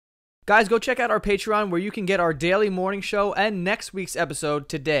Guys, go check out our Patreon where you can get our daily morning show and next week's episode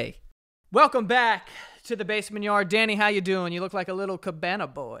today. Welcome back to the Basement Yard. Danny, how you doing? You look like a little cabana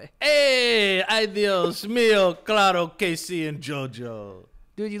boy. Hey, ay Dios mío, claro que sí, and JoJo.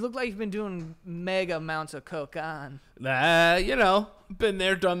 Dude, you look like you've been doing mega amounts of cocaine. Nah, you know, been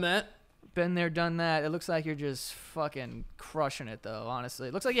there, done that. Been there, done that. It looks like you're just fucking crushing it, though, honestly.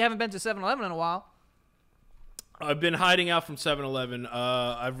 It looks like you haven't been to 7-Eleven in a while. I've been hiding out from 7-Eleven.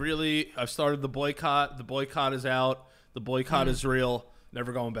 I've started the boycott. The boycott is out. The boycott is real.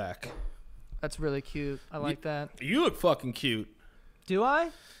 Never going back. That's really cute. I like that. You look fucking cute. Do I?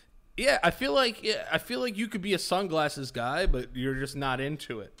 Yeah, I feel like you could be a sunglasses guy, but you're just not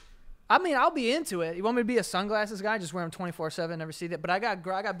into it. I mean, I'll be into it. You want me to be a sunglasses guy? Just wear them 24/7, never see that. But I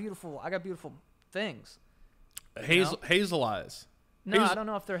got beautiful things. Hazel eyes. No, I don't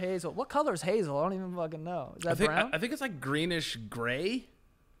know if they're hazel. What color is hazel? I don't even fucking know. Is that brown? I think it's like greenish gray.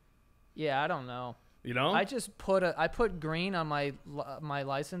 Yeah, I don't know. You know? I just I put green on my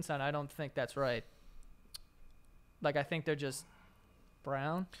license, and I don't think that's right. Like, I think they're just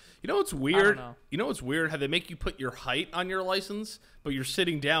brown. You know what's weird? I don't know. You know what's weird? How they make you put your height on your license, but you're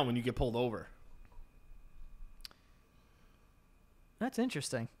sitting down when you get pulled over. That's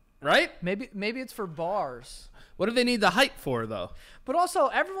interesting. Right? Maybe it's for bars. What do they need the height for, though? But also,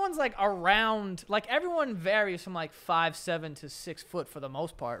 everyone's like around, like everyone varies from like 5'7" to 6 foot for the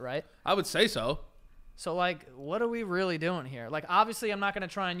most part, right? I would say so. So like, what are we really doing here? Like, obviously, I'm not gonna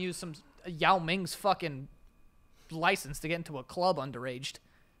try and use some Yao Ming's fucking license to get into a club underaged.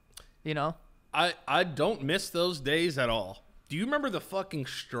 You know? I don't miss those days at all. Do you remember the fucking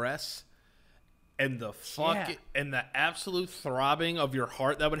stress and the and the absolute throbbing of your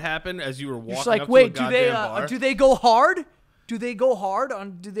heart that would happen as you were walking just like, up wait, to a goddamn bar? do they go hard? Do they go hard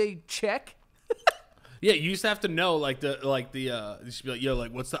on? Do they check? Yeah, you used to have to know you should be like, yo,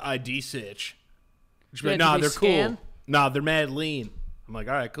 like, what's the ID sitch? You should be like, nah, they're cool. Nah, they're mad lean. I'm like,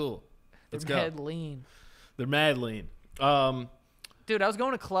 all right, cool. Let's go. They're mad lean. They're mad lean. Dude, I was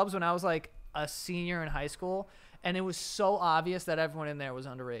going to clubs when I was like a senior in high school, and it was so obvious that everyone in there was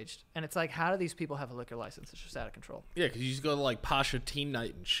underage. And it's like, how do these people have a liquor license? It's just out of control. Yeah, because you used to go to like Pasha Teen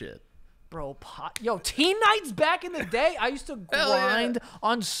Night and shit. Bro, teen nights back in the day, I used to grind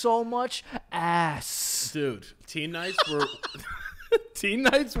on so much ass. Dude, teen nights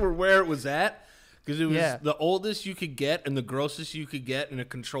were where it was at because it was the oldest you could get and the grossest you could get in a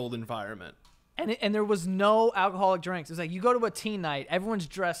controlled environment. And there was no alcoholic drinks. It's like, you go to a teen night, everyone's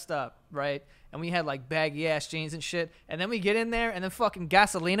dressed up, right? And we had like baggy ass jeans and shit. And then we get in there, and then fucking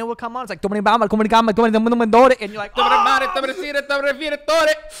Gasolina would come on. It's like, and you're like, I'll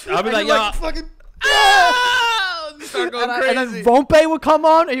be like, yo, fucking, start going crazy. And then Rompe would come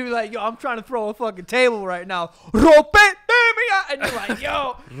on, and he'd be like, yo, I'm trying to throw a fucking table right now. Rompe, and you're like,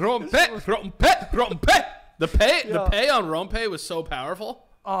 yo, Rompe. The pay on Rompe was so powerful.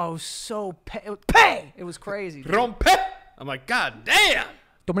 Oh, so pay. It was crazy. Dude. Rompe. I'm like, god damn.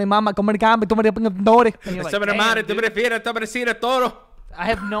 And you're like, damn, dude. I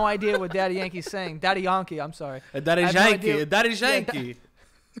have no idea what Daddy Yankee's saying. Daddy Yankee, I'm sorry. Daddy Yankee. Daddy Yankee.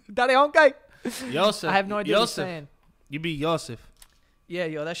 Daddy Yankee. Yosef. I have no idea what he's saying. You be Yosef. Yeah,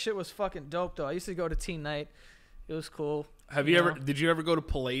 yo, that shit was fucking dope, though. I used to go to teen night. It was cool. Did you ever go to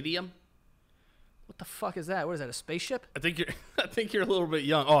Palladium? What the fuck is that? What is that, a spaceship? I think you're a little bit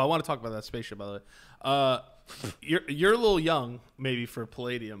young. Oh, I want to talk about that spaceship, by the way. You're a little young, maybe, for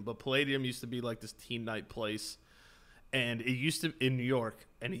Palladium, but Palladium used to be like this teen night place, and it used to in New York,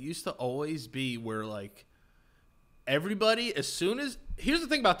 and it used to always be where like everybody, here's the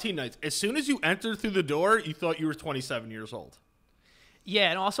thing about teen nights, as soon as you entered through the door, you thought you were 27 years old. Yeah,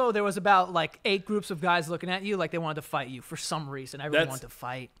 and also there was about like 8 groups of guys looking at you like they wanted to fight you for some reason. Everyone wanted to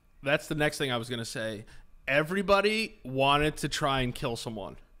fight. That's the next thing I was going to say. Everybody wanted to try and kill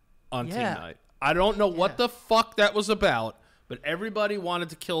someone on teen night. I don't know what the fuck that was about, but everybody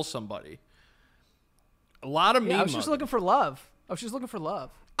wanted to kill somebody. A lot of I was just looking for love.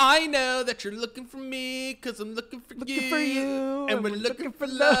 I know that you're looking for me because I'm looking for you. And we're looking for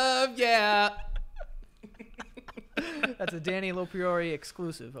love, yeah. That's a Danny Lopriori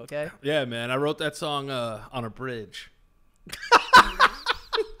exclusive, okay? Yeah, man. I wrote that song on a bridge.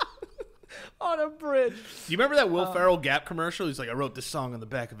 On a bridge. Do you remember that Will Ferrell Gap commercial? He's like, I wrote this song on the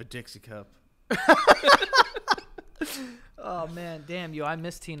back of a Dixie cup. Oh man, damn, yo, I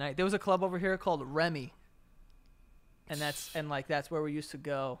miss teen night. There was a club over here called Remy, and that's where we used to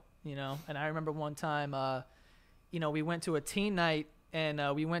go, you know. And I remember one time, we went to a teen night,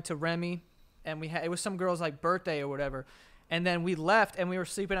 and we went to Remy, and it was some girl's like birthday or whatever, and then we left, and we were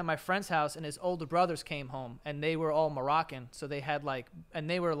sleeping at my friend's house, and his older brothers came home, and they were all Moroccan, so they had and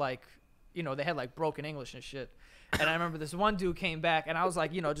they were like they had like broken English and shit. And I remember this one dude came back, and I was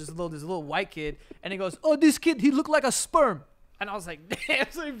like, just this little white kid, and he goes, "Oh, this kid, he looked like a sperm." And I was like, damn,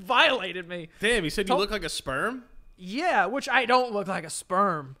 so he violated me. Damn, he said you look like a sperm? Yeah, which I don't look like a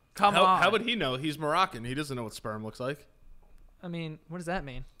sperm. Come on. How would he know? He's Moroccan. He doesn't know what sperm looks like. I mean, what does that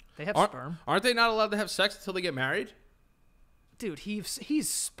mean? They have sperm. Aren't they not allowed to have sex until they get married? Dude, he's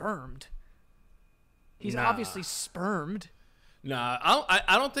spermed. He's Nah. obviously spermed. Nah,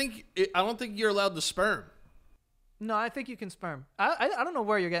 I don't think you're allowed to sperm. No, I think you can sperm. I don't know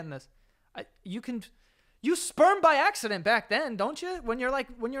where you're getting this. You sperm by accident back then, don't you? When you're like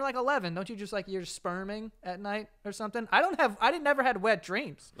 11, don't you just like you're sperming at night or something? I never had wet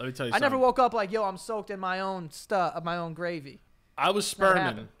dreams. Let me tell you I something. never woke up like, yo, I'm soaked in my own stuff, my own gravy. I was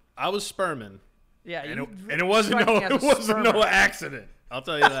sperming. Yeah, And it wasn't no accident. I'll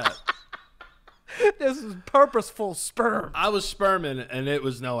tell you that. This is purposeful sperm. I was sperming, and it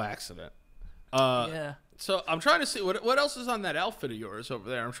was no accident. Yeah. So I'm trying to see what else is on that outfit of yours over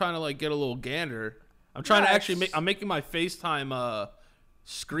there. I'm trying to like get a little gander. I'm trying to actually I'm making my FaceTime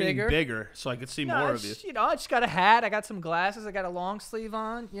screen bigger so I can see more of you. I just got a hat. I got some glasses. I got a long sleeve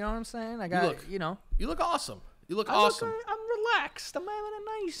on. You know what I'm saying? I got, You look awesome. You look awesome. I'm relaxed. I'm having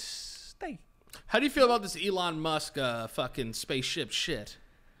a nice day. How do you feel about this Elon Musk fucking spaceship shit?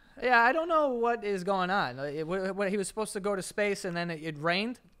 Yeah, I don't know what is going on. What he was supposed to go to space and then it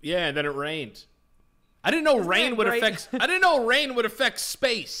rained? Yeah, and then it rained. I didn't know rain would affect. I didn't know rain would affect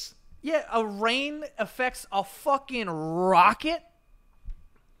space. Yeah, a rain affects a fucking rocket?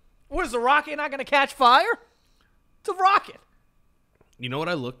 What is the rocket not going to catch fire? It's a rocket. You know what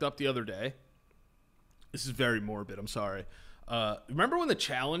I looked up the other day? This is very morbid. I'm sorry. Remember when the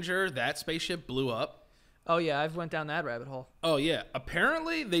Challenger, that spaceship, blew up? Oh, yeah, I've went down that rabbit hole. Oh, yeah.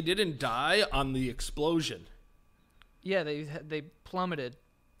 Apparently, they didn't die on the explosion. Yeah, they plummeted.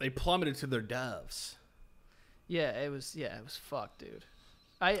 They plummeted to their doves. Yeah, it was fucked, dude.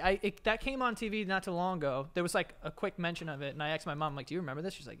 That came on TV not too long ago. There was like a quick mention of it, and I asked my mom, like, "Do you remember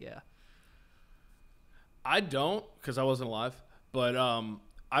this?" She's like, "Yeah." I don't, because I wasn't alive. But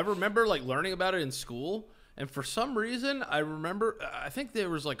I remember like learning about it in school, and for some reason, I think there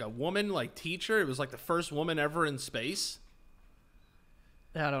was like a woman like teacher. It was like the first woman ever in space.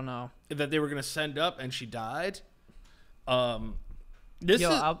 I don't know. That they were gonna send up, and she died.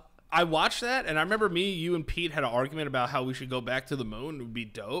 I watched that, and I remember you and Pete had an argument about how we should go back to the moon. It would be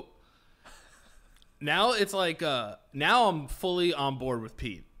dope. Now it's like, now I'm fully on board with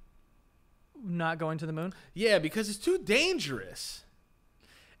Pete. Not going to the moon? Yeah, because it's too dangerous.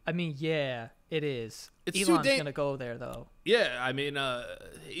 I mean, yeah, it is. It's Elon's going to go there, though. Yeah, I mean,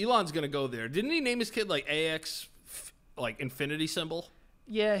 Elon's going to go there. Didn't he name his kid, like, AX, like, infinity symbol?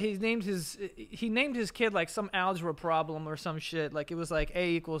 Yeah, he named his kid like some algebra problem or some shit. Like it was like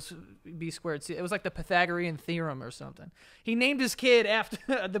A equals B squared C. It was like the Pythagorean theorem or something. He named his kid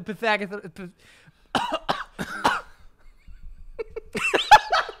after the Pythagorean.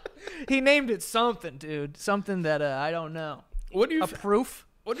 He named it something, dude. Something that I don't know. Proof?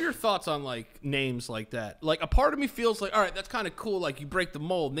 What are your thoughts on like names like that? Like a part of me feels like, all right, that's kind of cool. Like you break the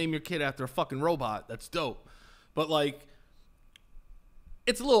mold, name your kid after a fucking robot. That's dope. But like.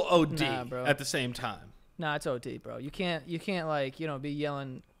 It's a little OD at the same time. Nah, it's OD, bro. You can't like, be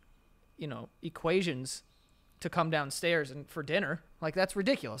yelling, equations to come downstairs and for dinner. Like that's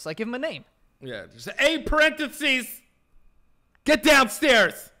ridiculous. Like give him a name. Yeah, just A parentheses. Get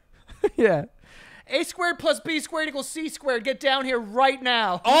downstairs. Yeah. A squared plus B squared equals C squared. Get down here right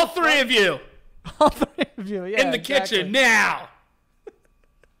now. All three of you. All three of you. Yeah. In the kitchen now.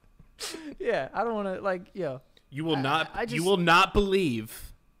 Yeah, I don't want to like, You will not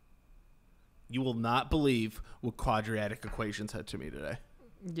believe. You will not believe what quadratic equation said to me today.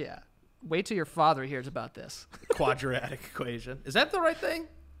 Yeah. Wait till your father hears about this. Quadratic equation. Is that the right thing?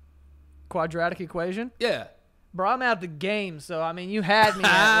 Quadratic equation? Yeah. Bro, I'm out the game, so I mean, you had me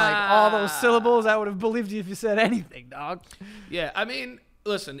at like all those syllables. I would have believed you if you said anything, dog. Yeah, I mean,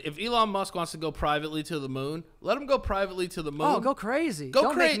 listen, if Elon Musk wants to go privately to the moon, let him go privately to the moon. Oh, go crazy.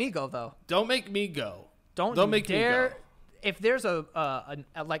 Don't make me go, though. Don't make me go. Don't make dare. Me go. If there's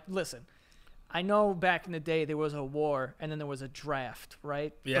like, listen, I know back in the day there was a war and then there was a draft,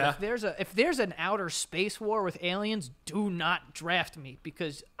 right? Yeah. But if there's an outer space war with aliens, do not draft me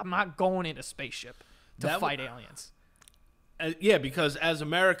because I'm not going in a spaceship to fight aliens. Yeah, because as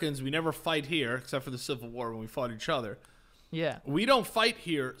Americans, we never fight here except for the Civil War when we fought each other. Yeah. We don't fight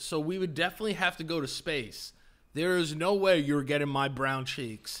here, so we would definitely have to go to space. There is no way you're getting my brown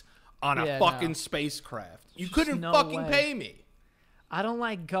cheeks on a fucking spacecraft. You couldn't fucking pay me. I don't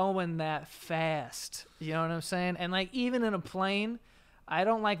like going that fast. You know what I'm saying? And like even in a plane, I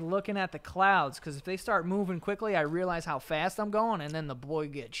don't like looking at the clouds because if they start moving quickly, I realize how fast I'm going, and then the boy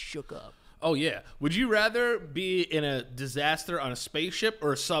gets shook up. Oh, yeah. Would you rather be in a disaster on a spaceship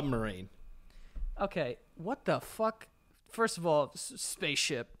or a submarine? Okay, what the fuck? First of all,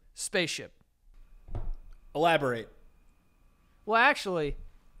 spaceship. Elaborate. Well, actually,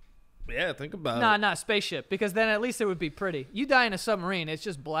 Yeah, think about nah, it. not spaceship, because then at least it would be pretty. You die in a submarine, it's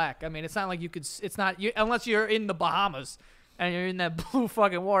just black. I mean, it's not like you could. It's not you unless you're in the Bahamas and you're in that blue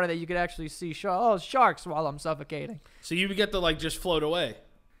fucking water that you could actually see sharks while I'm suffocating. So you would get to, like, just float away.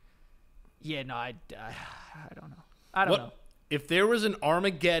 Yeah, no, I don't know. I don't know. If there was an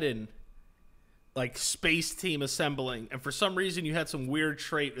Armageddon, like, space team assembling, and for some reason you had some weird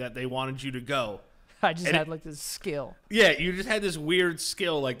trait that they wanted you to go. I just And had like this skill. Yeah, you just had this weird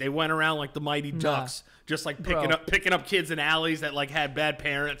skill. Like, they went around like the Mighty Ducks, just, like, picking up kids in alleys that, like, had bad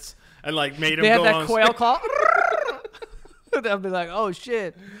parents and, like, made them They go had on that quail call. They'll be like, oh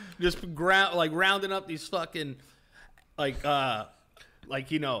shit. just rounding up these fucking, like,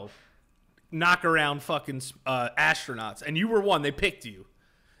 you know, knock around fucking astronauts, and you were one. They picked you,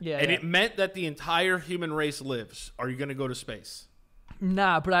 Yeah. and yeah. it meant that the entire human race lives. Are you gonna go to space?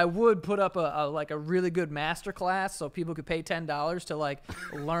 Nah, but I would put up a really good master class so people could pay $10 to like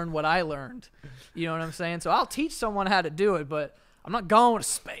learn what I learned. You know what I'm saying? So I'll teach someone how to do it, but I'm not going to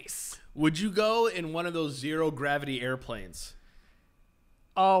space. Would you go in one of those zero gravity airplanes?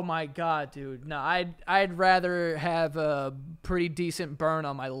 Oh my god, dude. No, I'd rather have a pretty decent burn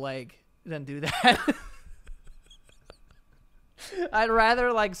on my leg than do that. I'd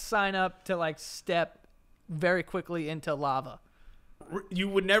rather like sign up to like step very quickly into lava. You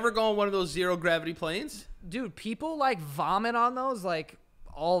would never go on one of those zero gravity planes? Dude, people like vomit on those like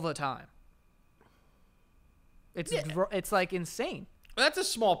all the time. It's like insane. That's a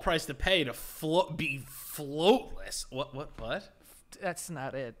small price to pay to be floatless. What? That's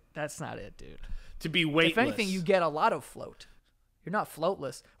not it. That's not it, dude. To be weightless. If anything, you get a lot of float. You're not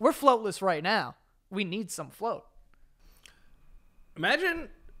floatless. We're floatless right now. We need some float. Imagine,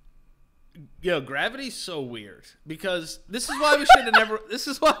 gravity's so weird because this is why we should have never. This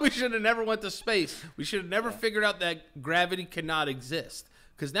is why we should have never went to space. We should have never figured out that gravity cannot exist.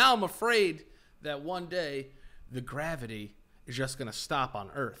 Because now I'm afraid that one day the gravity is just gonna stop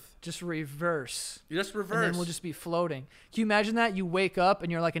on Earth. Just reverse. You just reverse. And then we'll just be floating. Can you imagine that? You wake up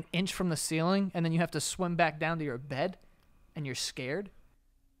and you're like an inch from the ceiling, and then you have to swim back down to your bed, and you're scared.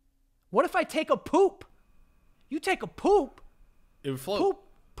 What if I take a poop? You take a poop. It would float.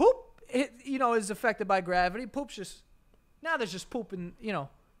 Poop, is affected by gravity. Poop's just, now there's just poop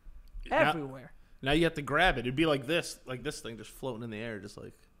everywhere. Now you have to grab it. It'd be like this thing just floating in the air, just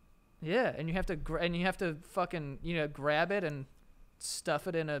like. Yeah, and you have to fucking, grab it and stuff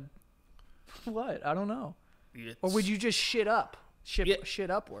it in a, what? I don't know. Or would you just shit up? Shit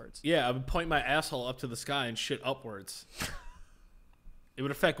upwards? Yeah, I would point my asshole up to the sky and shit upwards. It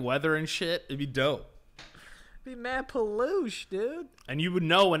would affect weather and shit. It'd be dope. Be mad poloosh, dude. And you would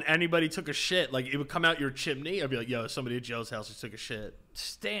know when anybody took a shit. Like, it would come out your chimney. I'd be like, yo, somebody at Joe's house just took a shit.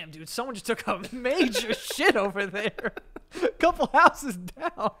 Damn, dude. Someone just took a major shit over there. Couple houses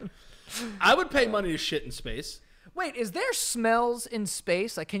down. I would pay money to shit in space. Wait, is there smells in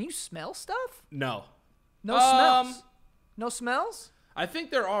space? Like, can you smell stuff? No. No smells? No smells? I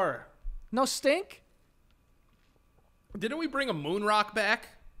think there are. No stink? Didn't we bring a moon rock back?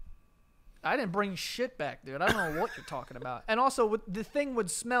 I didn't bring shit back, dude. I don't know what you're talking about. And also, the thing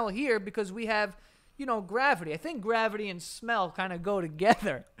would smell here because we have, gravity. I think gravity and smell kind of go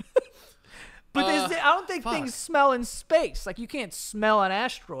together. But I don't think things smell in space. Like, you can't smell an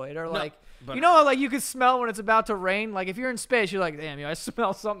asteroid or, like, like you can smell when it's about to rain. Like, if you're in space, you're like, damn, I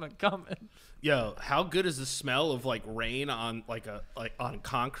smell something coming. Yo, how good is the smell of, like, rain on, on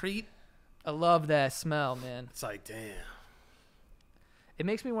concrete? I love that smell, man. It's like, damn. It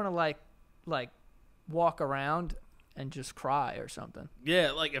makes me want to, like walk around and just cry or something.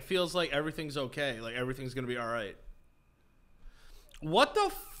 Yeah, like, it feels like everything's okay. Like, everything's going to be all right. What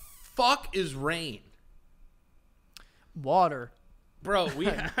the fuck is rain? Water. Bro, we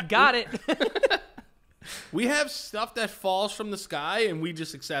got it. We have stuff that falls from the sky and we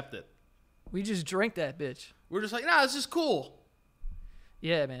just accept it. We just drink that bitch. We're just like, nah, this is cool.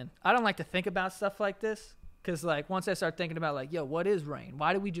 Yeah, man. I don't like to think about stuff like this because, like, once I start thinking about, like, yo, what is rain?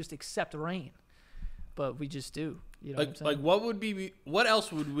 Why do we just accept rain? But we just do. You know what I'm saying? What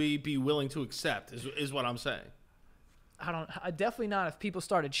else would we be willing to accept is what I'm saying. I definitely not if people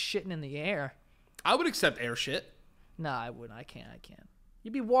started shitting in the air. I would accept air shit. Nah, I wouldn't. I can't.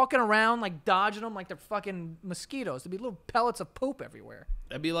 You'd be walking around, like, dodging them like they're fucking mosquitoes. There'd be little pellets of poop everywhere.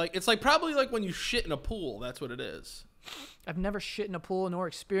 That'd be like, it's like probably like when you shit in a pool. That's what it is. I've never shit in a pool nor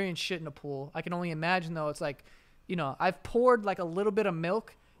experienced shit in a pool. I can only imagine, though. It's like, you know, I've poured like a little bit of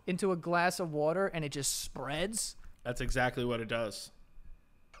milk into a glass of water and it just spreads. That's exactly what it does.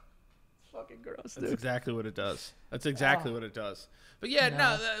 Fucking gross, dude. That's exactly what it does. That's exactly what it does. But yeah,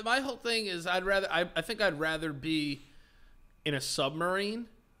 no, my whole thing is I think I'd rather be in a submarine.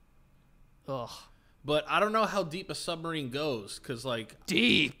 Ugh. But I don't know how deep a submarine goes, because, like...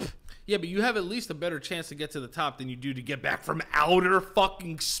 Deep. Yeah, but you have at least a better chance to get to the top than you do to get back from outer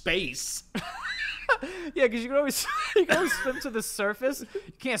fucking space. Yeah, because you can always swim to the surface.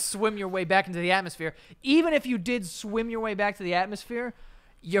 You can't swim your way back into the atmosphere. Even if you did swim your way back to the atmosphere,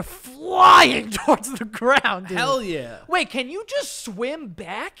 you're flying towards the ground, dude. Hell yeah. Wait, can you just swim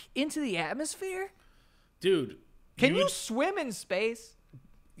back into the atmosphere? Dude. Can you swim in space?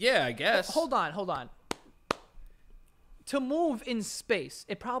 Yeah, I guess. Hold on. To move in space,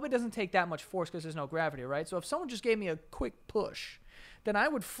 it probably doesn't take that much force because there's no gravity, right? So if someone just gave me a quick push, then I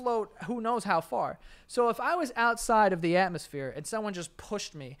would float who knows how far. So if I was outside of the atmosphere and someone just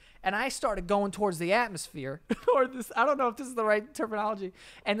pushed me and I started going towards the atmosphere, or this, I don't know if this is the right terminology,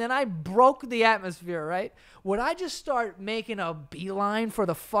 and then I broke the atmosphere, right? Would I just start making a beeline for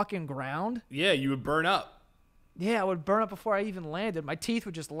the fucking ground? Yeah, you would burn up. Yeah, I would burn up before I even landed. My teeth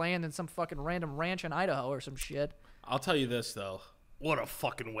would just land in some fucking random ranch in Idaho or some shit. I'll tell you this, though. What a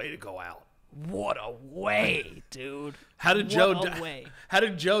fucking way to go out. What a way, dude. How did Joe die? Way. How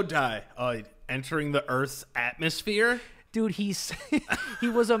did Joe die? Entering the Earth's atmosphere? Dude, he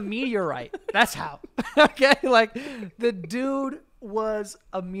was a meteorite. That's how. Okay? Like, the dude was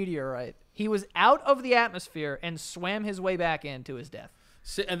a meteorite. He was out of the atmosphere and swam his way back into his death.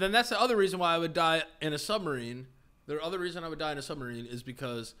 And then that's the other reason why I would die in a submarine. The other reason I would die in a submarine is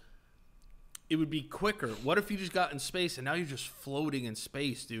because it would be quicker. What if you just got in space and now you're just floating in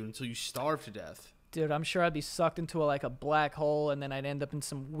space, dude, until you starve to death? Dude, I'm sure I'd be sucked into a black hole, and then I'd end up in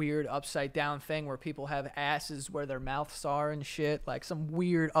some weird upside down thing where people have asses where their mouths are and shit, like some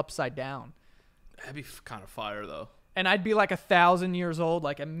weird upside down. That'd be kind of fire, though. And I'd be like 1,000 years old,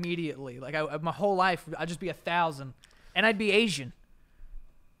 like immediately. Like my whole life, I'd just be 1,000, and I'd be Asian.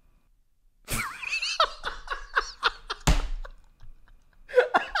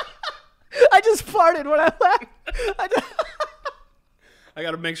 I just farted when I laughed. I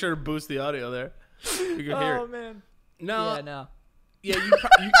got to make sure to boost the audio there. You can hear it. Oh, man. No. Yeah, no. Yeah,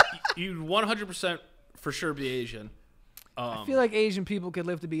 you'd 100% for sure be Asian. I feel like Asian people could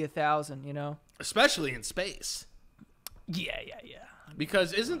live to be 1,000, you know? Especially in space. Yeah.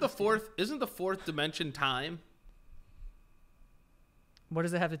 Because isn't the fourth dimension time? What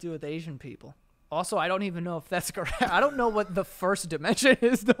does it have to do with Asian people? Also, I don't even know if that's correct. I don't know what the first dimension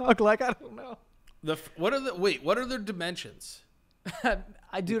is, dog. Like, I don't know. What are the dimensions?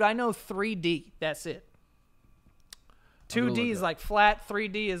 Dude, I know 3D. That's it. 2D is like flat.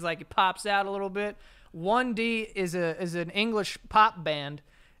 3D is like it pops out a little bit. 1D is an English pop band,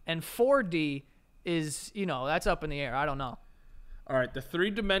 and 4D is, you know, that's up in the air. I don't know. All right, the 3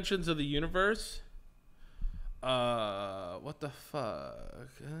 dimensions of the universe. What the fuck?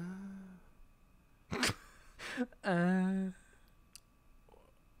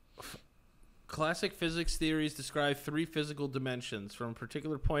 Classic physics theories describe 3 physical dimensions from a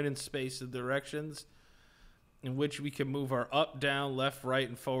particular point in space and directions in which we can move our up, down, left, right,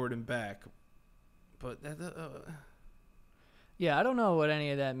 and forward and back. But yeah, I don't know what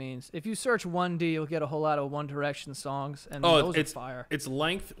any of that means. If you search 1D, you'll get a whole lot of One Direction songs, and those are fire. It's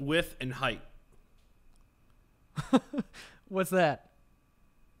length, width, and height. What's that?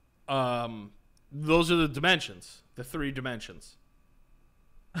 Those are the dimensions. The 3 dimensions.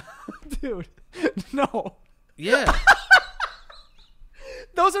 Dude, no. Yeah.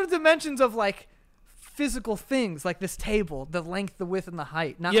 Those are dimensions of, like, physical things, like this table, the length, the width, and the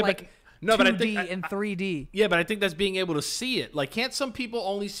height. Not like 2D and 3D. Yeah, but I think that's being able to see it. Like, can't some people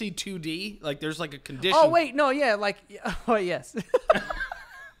only see 2D? Like, there's, like, a condition. Oh, wait, no, yeah, like, oh, yes.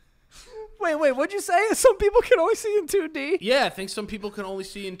 Wait, what'd you say? Some people can only see in 2D? Yeah, I think some people can only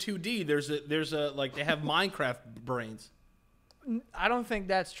see in 2D. There's a like, they have Minecraft brains. I don't think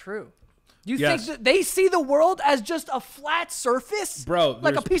that's true. Do you think that they see the world as just a flat surface? Bro,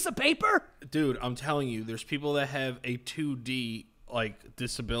 like a piece of paper? Dude, I'm telling you, there's people that have a 2D, like,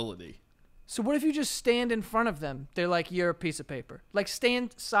 disability. So what if you just stand in front of them? They're like, you're a piece of paper. Like,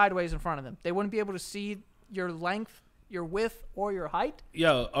 stand sideways in front of them. They wouldn't be able to see your length, your width, or your height?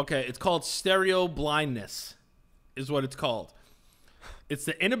 Yo, okay, it's called stereo blindness is what it's called. It's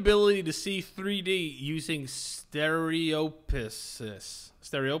the inability to see 3D using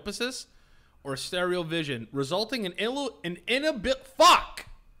stereopisis or stereo vision, resulting in fuck.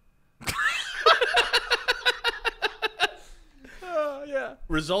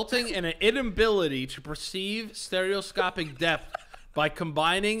 resulting in an inability to perceive stereoscopic depth by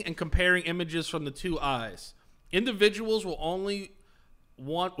combining and comparing images from the two eyes. Individuals with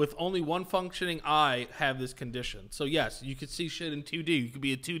only one functioning eye have this condition. So yes, you could see shit in 2D. You could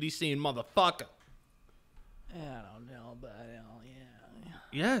be a 2D seeing motherfucker. I don't know, but yeah.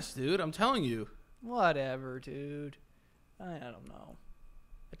 Yes, dude, I'm telling you. Whatever, dude. I don't know.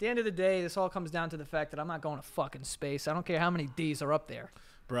 At the end of the day, this all comes down to the fact that I'm not going to fucking space. I don't care how many D's are up there.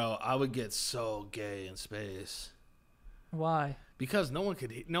 Bro, I would get so gay in space. Why? Because no one's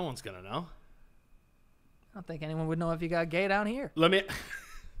gonna know. I don't think anyone would know if you got gay down here. Let me.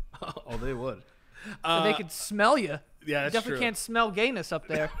 Oh, they would. They could smell you. Yeah, that's you definitely true. can't smell gayness up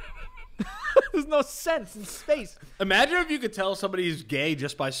there. There's no sense in space. Imagine if you could tell somebody's gay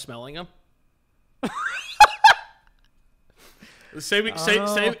just by smelling them. Say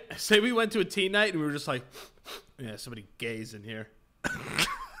we went to a teen night and we were just like, yeah, somebody gay's in here.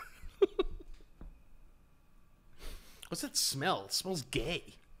 What's that smell? It smells gay.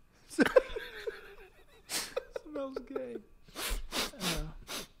 Smells gay.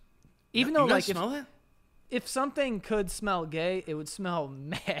 Even though, you like, guys smell that? if something could smell gay, it would smell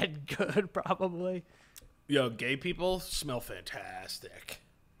mad good, probably. Yo, gay people smell fantastic.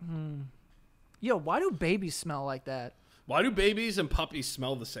 Yo, why do babies smell like that? Why do babies and puppies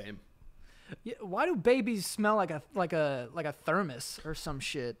smell the same? Yeah, why do babies smell like a thermos or some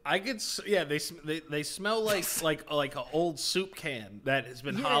shit? They smell like an old soup can that has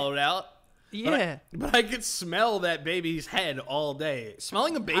been Yeah. hollowed out. Yeah. But I could smell that baby's head all day.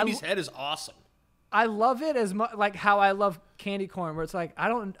 Smelling a baby's head is awesome. I love it as much like how I love candy corn, where it's like I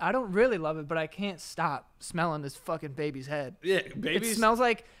don't really love it, but I can't stop smelling this fucking baby's head. Yeah, It babies. smells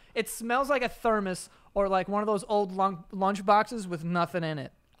like a thermos or like one of those old lunch boxes with nothing in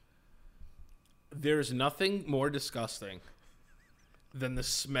it. There's nothing more disgusting than the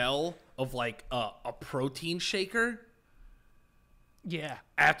smell of like a protein shaker Yeah.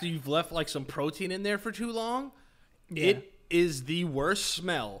 after you've left like some protein in there for too long. Yeah. It is the worst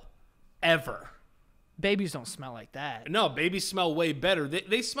smell ever. Babies don't smell like that. No, babies smell way better.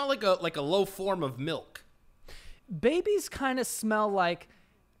 They smell like a low form of milk. Babies kind of smell like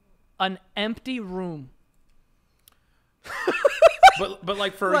an empty room. But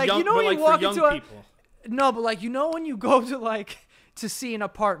like for Like, young, you know but when like you for walk young into people. No, but like, you know when you go to see an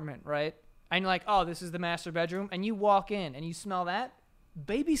apartment, right? And you're like, oh, this is the master bedroom. And you walk in and you smell that.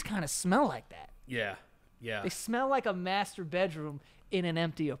 Babies kind of smell like that. Yeah, yeah. They smell like a master bedroom in an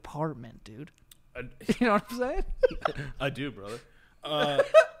empty apartment, dude. I, You know what I'm saying? I do, brother.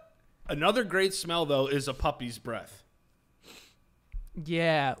 Another great smell though is a puppy's breath.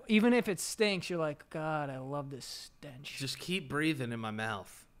 Yeah. Even if it stinks, you're like, God, I love this stench. Just keep breathing in my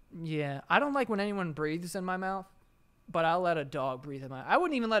mouth. Yeah. I don't like when anyone breathes in my mouth, but I'll let a dog breathe in my I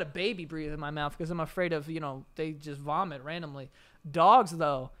wouldn't even let a baby breathe in my mouth because I'm afraid of, they just vomit randomly. Dogs,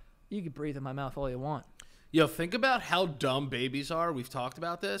 though, you can breathe in my mouth all you want. Yo, think about how dumb babies are. We've talked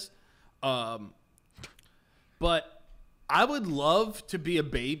about this. But I would love to be a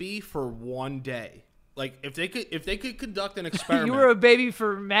baby for one day. Like if they could conduct an experiment. You were a baby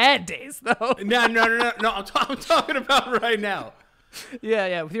for mad days, though. No. I'm talking about right now.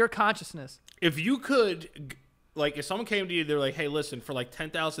 Yeah, with your consciousness. If you could, like, if someone came to you, they're like, "Hey, listen, for like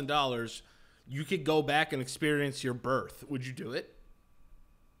 $10,000, you could go back and experience your birth." Would you do it?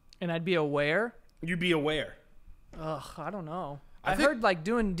 And I'd be aware. You'd be aware. Ugh, I don't know. I I think- heard like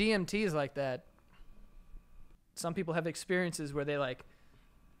doing DMTs like that. Some people have experiences where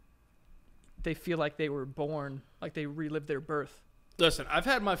they feel like they were born, like they relived their birth. Listen, I've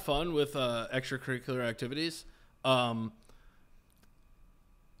had my fun with extracurricular activities.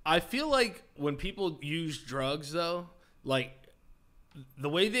 I feel like when people use drugs, though, like the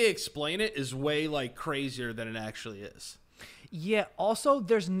way they explain it is way like crazier than it actually is. Yeah. Also,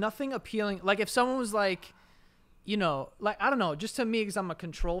 there's nothing appealing. Like if someone was like, like, I don't know, just to me, because I'm a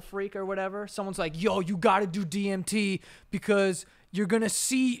control freak or whatever, someone's like, yo, you got to do DMT because you're going to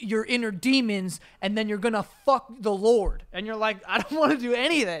see your inner demons and then you're going to fuck the Lord. And you're like, I don't want to do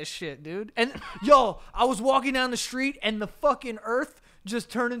any of that shit, dude. And yo, I was walking down the street and the fucking earth just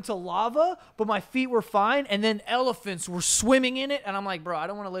turned into lava, but my feet were fine. And then elephants were swimming in it. And I'm like, bro, I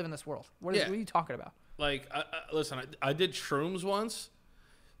don't want to live in this world. What are you talking about? Like, listen, I did shrooms once.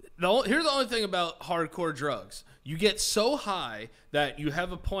 Here's the only thing about hardcore drugs. You get so high that you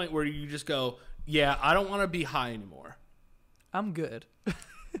have a point where you just go, yeah, I don't want to be high anymore. I'm good.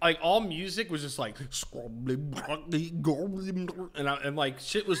 Like, all music was just like, and like,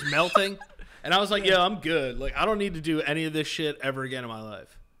 shit was melting. And I was like, yeah, I'm good. Like, I don't need to do any of this shit ever again in my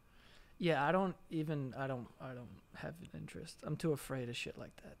life. Yeah, I don't have an interest. I'm too afraid of shit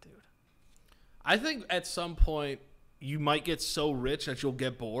like that, dude. I think at some point you might get so rich that you'll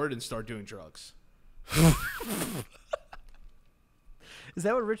get bored and start doing drugs. Is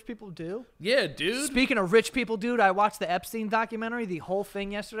that what rich people do? Yeah, dude. Speaking of rich people, dude, I watched the Epstein documentary, the whole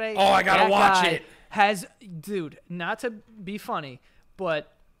thing yesterday. Oh, I gotta watch it. Dude, not to be funny,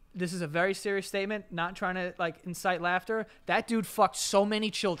 but this is a very serious statement, not trying to like incite laughter. That dude fucked so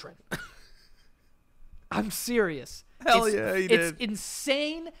many children. I'm serious. Hell yeah, he did. It's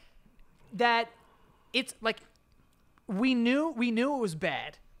insane that it's like we knew it was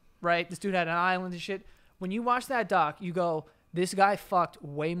bad, right? This dude had an island and shit. When you watch that doc, you go, this guy fucked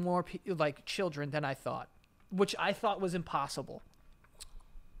way more like children than I thought, which I thought was impossible.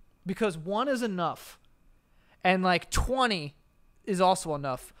 Because 1 is enough, and like 20 is also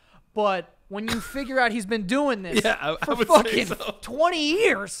enough. But when you figure out he's been doing this for fucking 20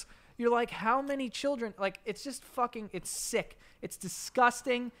 years, you're like, how many children? Like, it's just fucking, it's sick. It's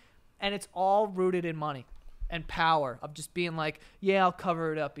disgusting, and it's all rooted in money and power of just being like, yeah, I'll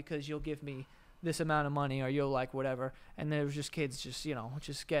cover it up because you'll give me this amount of money or you'll like whatever. And there was just kids just, you know,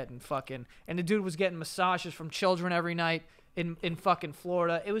 just getting fucking, and the dude was getting massages from children every night in fucking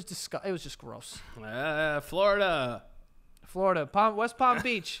Florida. It was it was just gross. Florida, West Palm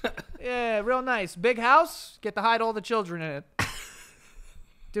Beach. Yeah, real nice. Big house, get to hide all the children in it.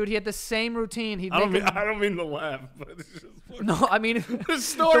 Dude, he had the same routine. I don't mean to laugh, but it's just no, I mean the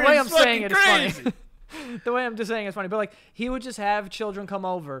story. The way I'm saying it is crazy. funny. The way I'm just saying it's funny, but like he would just have children come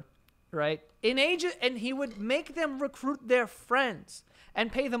over, right? In age, and he would make them recruit their friends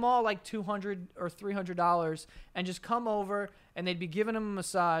and pay them all like $200 or $300 and just come over and they'd be giving him a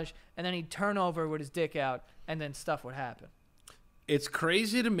massage and then he'd turn over with his dick out and then stuff would happen. It's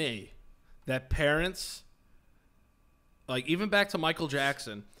crazy to me that parents, like even back to Michael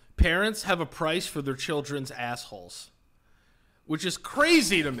Jackson, parents have a price for their children's assholes, which is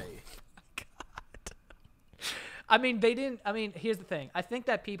crazy to me. I mean, they didn't. I mean, here's the thing. I think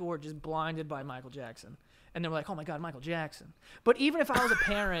that people were just blinded by Michael Jackson. And they were like, oh, my God, Michael Jackson. But even if I was a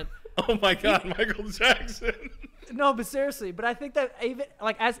parent. Oh, my God, Michael Jackson. No, but seriously. But I think that even,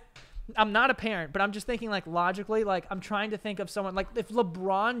 like, as I'm not a parent, but I'm just thinking, like, logically, like, I'm trying to think of someone. Like, if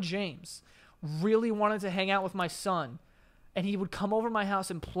LeBron James really wanted to hang out with my son and he would come over to my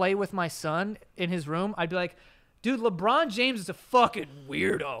house and play with my son in his room, I'd be like, dude, LeBron James is a fucking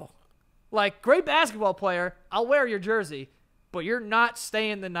weirdo. Like, great basketball player, I'll wear your jersey, but you're not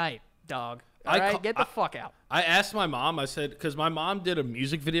staying the night, dog. All right, get the fuck out. I asked my mom, I said, because my mom did a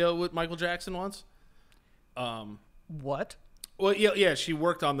music video with Michael Jackson once. What? Well, yeah, she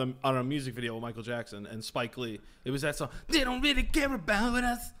worked on a music video with Michael Jackson and Spike Lee. It was that song, They Don't Really Care About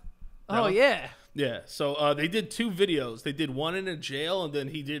Us. Oh, yeah. Yeah, so they did 2 videos. They did one in a jail, and then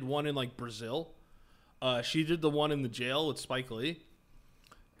he did one in, like, Brazil. She did the one in the jail with Spike Lee.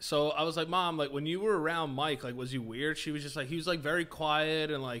 So I was like, Mom, like when you were around Mike, like was he weird? She was just like, he was like very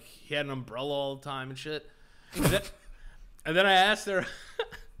quiet and like he had an umbrella all the time and shit. And then I asked her,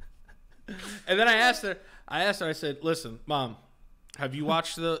 I said, listen, Mom, have you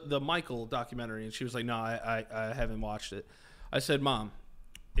watched the Michael documentary? And she was like, no, I haven't watched it. I said, Mom,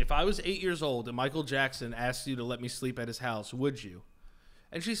 if I was 8 years old and Michael Jackson asked you to let me sleep at his house, would you?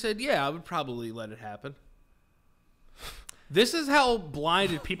 And she said, yeah, I would probably let it happen. This is how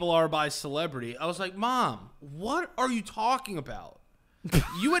blinded people are by celebrity. I was like, Mom, what are you talking about?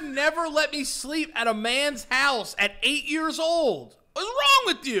 You would never let me sleep at a man's house at 8 years old. What's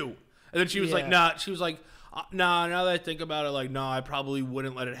wrong with you? And then she was like, nah. She was like, nah, now that I think about it, like, no, I probably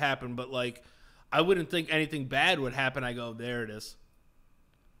wouldn't let it happen. But, like, I wouldn't think anything bad would happen. I go, there it is.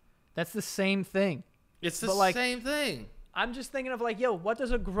 That's the same thing. It's the same thing. I'm just thinking of, like, yo, what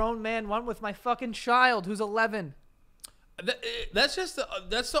does a grown man want with my fucking child who's 11? That's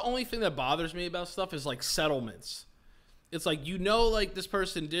the only thing that bothers me about stuff is like settlements. It's like, you know, like this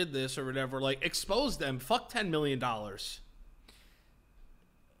person did this or whatever, like expose them. Fuck $10 million.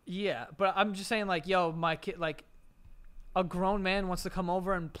 Yeah, but I'm just saying, like, yo, my kid, like, a grown man wants to come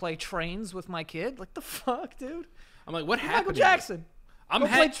over and play trains with my kid. Like the fuck, dude. I'm like, what happened? Michael Jackson. Go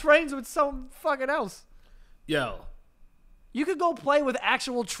play trains with some fucking else. Yo. You could go play with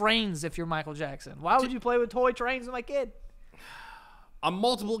actual trains if you're Michael Jackson. Why would you play with toy trains with my kid? On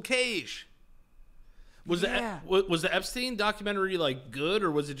multiple occasions. Was the Epstein documentary like good or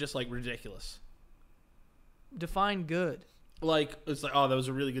was it just like ridiculous? Define good. Like it's like, oh, that was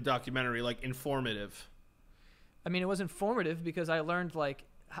a really good documentary, like informative. I mean, it was informative because I learned like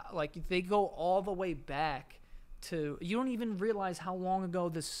they go all the way back to, you don't even realize how long ago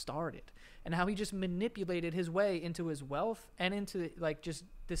this started. and how he just manipulated his way into his wealth and into like just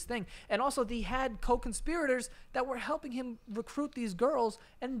this thing. And also he had co-conspirators that were helping him recruit these girls,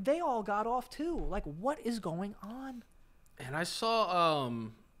 and they all got off too. Like, what is going on? And I saw,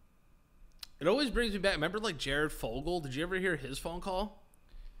 it always brings me back. Remember like Jared Fogle? Did you ever hear his phone call?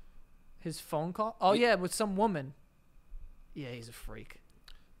 His phone call? Oh yeah, with some woman. Yeah, he's a freak.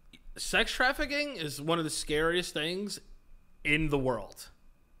 Sex trafficking is one of the scariest things in the world.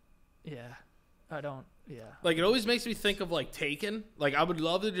 Yeah. Yeah. Like, it always makes me think of, like, Taken. Like, I would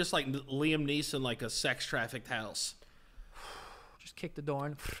love to just, like, Liam Neeson, like, a sex-trafficked house. Just kick the door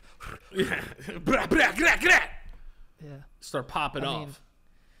in. Yeah. Start popping off. Mean,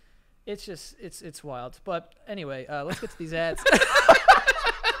 it's just, it's wild. But anyway, let's get to these ads.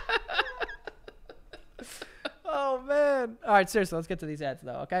 Oh, man. All right, seriously, let's get to these ads,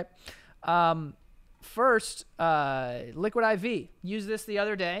 though, okay? First, Liquid IV. Used this the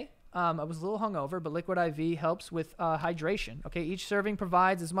other day. I was a little hungover, but Liquid IV helps with hydration. Okay, each serving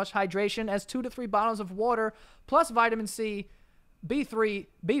provides as much hydration as 2 to 3 bottles of water, plus vitamin C, B3,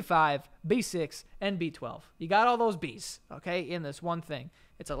 B5, B6, and B12. You got all those Bs, okay, in this one thing.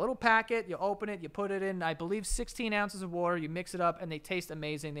 It's a little packet. You open it, you put it in, I believe, 16 ounces of water. You mix it up, and they taste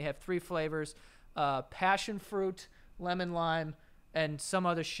amazing. They have 3 flavors, passion fruit, lemon lime, and some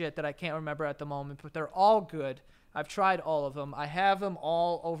other shit that I can't remember at the moment, but they're all good. I've tried all of them. I have them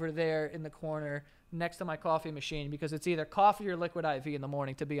all over there in the corner next to my coffee machine because it's either coffee or Liquid IV in the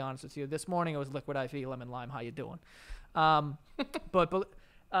morning, to be honest with you. This morning it was Liquid IV, lemon lime. How you doing? But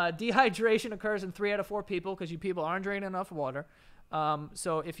dehydration occurs in 3 out of 4 people because you people aren't drinking enough water.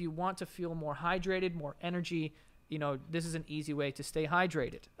 So if you want to feel more hydrated, more energy, you know, this is an easy way to stay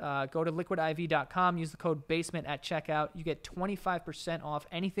hydrated. Go to liquidiv.com, use the code BASEMENT at checkout. You get 25% off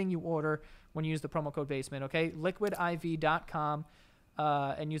anything you order when you use the promo code BASEMENT, okay? Liquidiv.com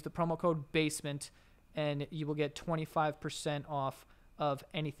and use the promo code BASEMENT, and you will get 25% off of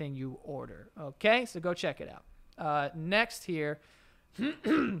anything you order, okay? So go check it out. Next here,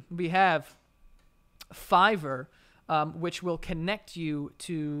 we have Fiverr, which will connect you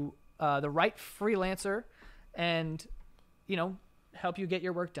to the right freelancer and, you know, help you get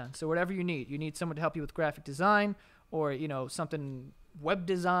your work done. So whatever you need someone to help you with graphic design or, you know, something web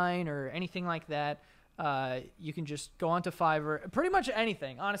design or anything like that. You can just go onto Fiverr, pretty much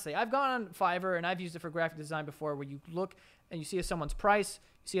anything. Honestly, I've gone on Fiverr and I've used it for graphic design before, where you look and you see someone's price,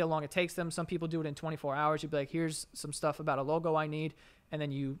 you see how long it takes them. Some people do it in 24 hours. You'd be like, here's some stuff about a logo I need. And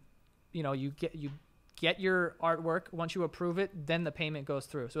then you get your artwork. Once you approve it, then the payment goes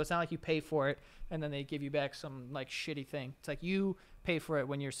through. So it's not like you pay for it and then they give you back some like shitty thing. It's like you pay for it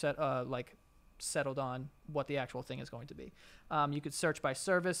when you're settled on what the actual thing is going to be. You could search by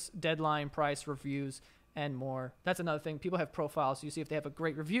service, deadline, price, reviews, and more. That's another thing. People have profiles. So you see if they have a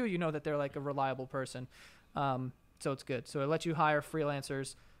great review, you know that they're like a reliable person. So it's good. So it lets you hire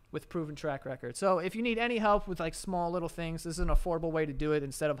freelancers with proven track record. So if you need any help with like small little things, this is an affordable way to do it.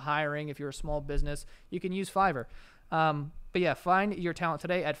 Instead of hiring, if you're a small business, you can use Fiverr. But yeah, find your talent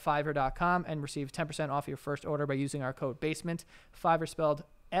today at Fiverr.com and receive 10% off your first order by using our code BASEMENT. Fiverr spelled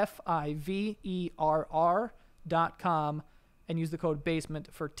Fiverr.com, and use the code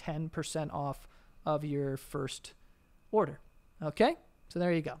BASEMENT for 10% off of your first order. Okay? So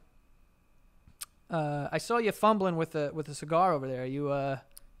there you go. I saw you fumbling with a cigar over there. You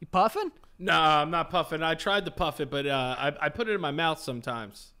puffing? No, I'm not puffing. I tried to puff it, but I put it in my mouth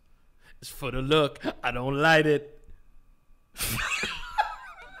sometimes. It's for the look. I don't light it.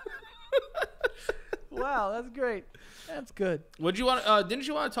 Wow, that's great. That's good. Would you want? Didn't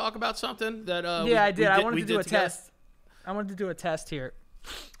you want to talk about something that? Yeah, I did. I wanted to do a test. I wanted to do a test here.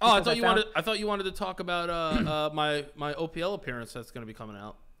 Oh, I thought you wanted to talk about my OPL appearance that's going to be coming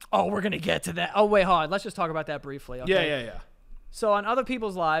out. Oh, we're gonna get to that. Oh, wait, hold on. Let's just talk about that briefly. Okay? Yeah. So on Other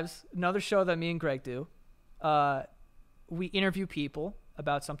People's Lives, another show that me and Greg do, we interview people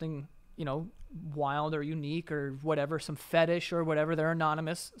about something, you know, wild or unique or whatever, some fetish or whatever. They're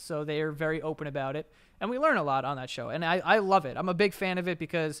anonymous, so they are very open about it. And we learn a lot on that show. And I love it. I'm a big fan of it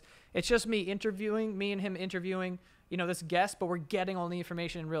because it's just me and him interviewing, you know, this guest, but we're getting all the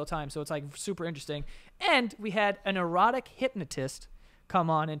information in real time. So it's like super interesting. And we had an erotic hypnotist come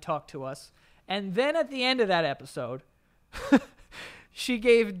on and talk to us. And then at the end of that episode, she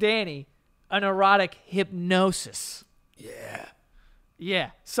gave Danny an erotic hypnosis.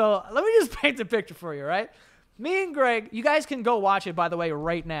 Yeah. So let me just paint the picture for you, right? Me and Greg, you guys can go watch it, by the way,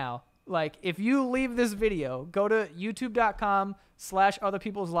 right now. Like, if you leave this video, go to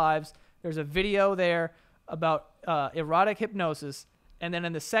youtube.com/otherpeopleslives. There's a video there about erotic hypnosis. And then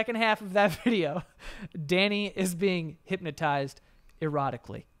in the second half of that video, Danny is being hypnotized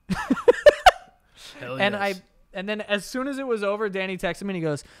erotically. Hell And yes. and then as soon as it was over, Danny texted me and he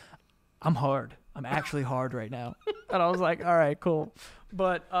goes, I'm hard. I'm actually hard right now. And I was like, all right, cool.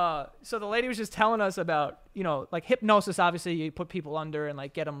 But so the lady was just telling us about, you know, like hypnosis. Obviously, you put people under and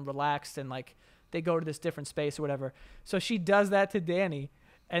like get them relaxed and like they go to this different space or whatever. So she does that to Danny.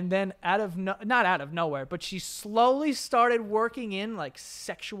 And then not out of nowhere, but she slowly started working in like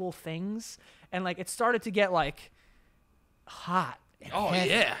sexual things. And like it started to get like hot. And Oh heavy.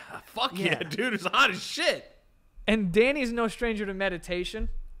 yeah, fuck yeah, Yeah. dude, it's hot as shit. And Danny's no stranger to meditation,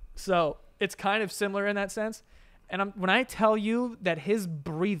 so it's kind of similar in that sense. And when I tell you that his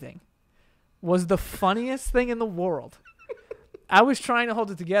breathing was the funniest thing in the world, I was trying to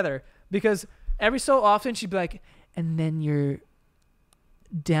hold it together because every so often she'd be like, and then you're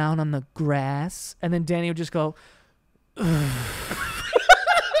down on the grass, and then Danny would just go,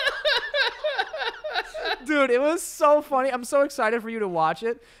 dude, it was so funny. I'm so excited for you to watch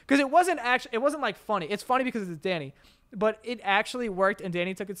it because it wasn't like funny. It's funny because it's Danny, but it actually worked and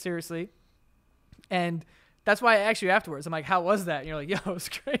Danny took it seriously. And that's why I asked you afterwards. I'm like, how was that? And you're like, yo, it was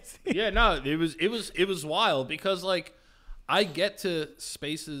crazy. Yeah, no, it was wild because like I get to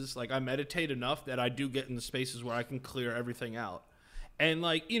spaces, like I meditate enough that I do get into spaces where I can clear everything out. And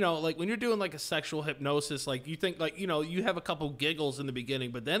like, you know, like when you're doing like a sexual hypnosis, like you think like, you know, you have a couple giggles in the beginning,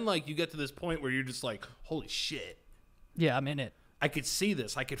 but then like you get to this point where you're just like, holy shit. Yeah, I'm in it. I could see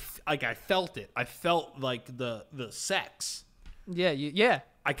this. I felt it. I felt like the sex. Yeah, yeah.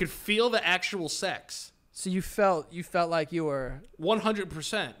 I could feel the actual sex. So you felt like you were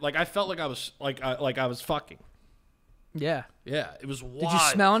 100%. Like I felt like I was like I was fucking. Yeah. Yeah, it was wild. Did you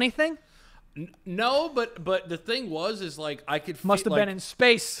smell anything? No, but the thing is like I could Must have like, been in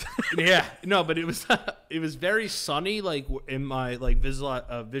space. yeah, no, but it was very sunny, like in my like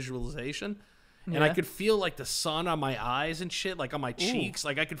visualization, and I Yeah. could feel like the sun on my eyes and shit, like on my cheeks,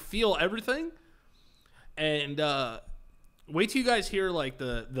 like I could feel everything. And wait till you guys hear like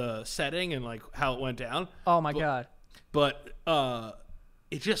the setting and like how it went down. Oh my God. But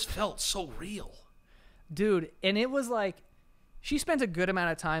it just felt so real. Dude, and it was like she spent a good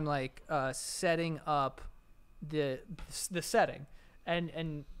amount of time like setting up the setting,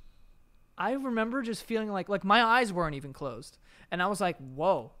 and I remember just feeling like my eyes weren't even closed, and I was like,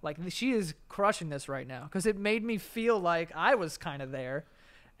 whoa, like she is crushing this right now, because it made me feel like I was kind of there.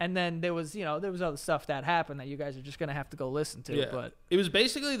 And then there was other stuff that happened that you guys are just gonna have to go listen to. Yeah, But it was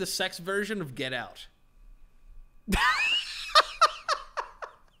basically the sex version of Get Out.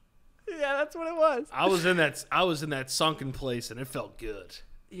 yeah, that's what it was. I was in that sunken place and it felt good.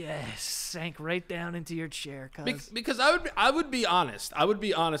 Yes, sank right down into your chair, cuz. Because I would be honest. I would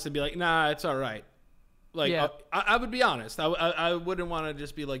be honest and be like, nah, it's all right. Like Yeah. I would be honest. I wouldn't want to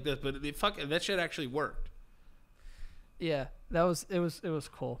just be like this, but that shit actually worked. Yeah, it was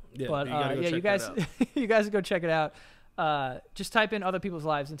cool. Yeah, but you gotta go you check guys that you guys go check it out. Just type in Other People's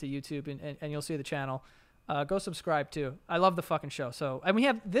Lives into YouTube and you'll see the channel. Go subscribe too. I love the fucking show. So,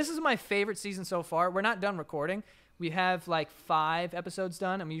 and this is my favorite season so far. We're not done recording. We have like 5 episodes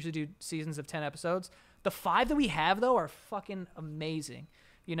done, and we usually do seasons of 10 episodes. The 5 that we have though are fucking amazing.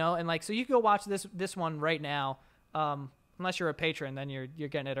 You know, and like, so you can go watch this one right now. Unless you're a patron, then you're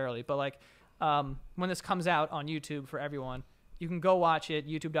getting it early. But like, when this comes out on YouTube for everyone, you can go watch it,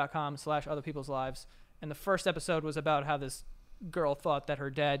 youtube.com/otherpeopleslives. And the first episode was about how this girl thought that her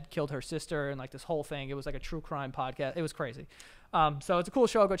dad killed her sister, and like this whole thing. It was like a true crime podcast. It was crazy. So it's a cool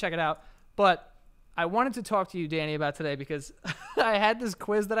show. Go check it out. But I wanted to talk to you, Danny, about today because I had this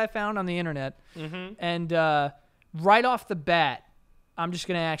quiz that I found on the internet. Mm-hmm. And right off the bat, I'm just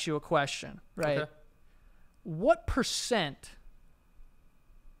going to ask you a question, right? Okay. What percent,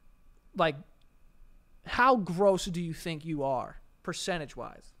 like, how gross do you think you are,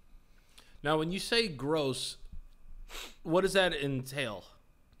 percentage-wise? Now, when you say gross, what does that entail?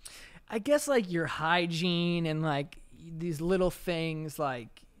 I guess, like, your hygiene and, like, these little things,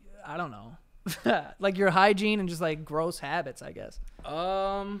 like, I don't know. Like, your hygiene and just, like, gross habits, I guess.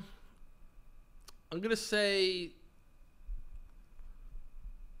 I'm going to say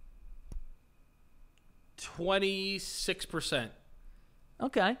 26%.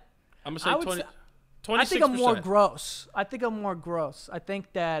 Okay. I'm going to I say would 20. say- 26%. I think I'm more gross. I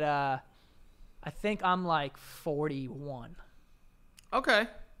think that, I think I'm, like, 41. Okay.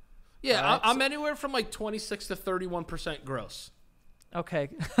 Yeah, Alright, I'm anywhere from like 26 to 31% gross. Okay,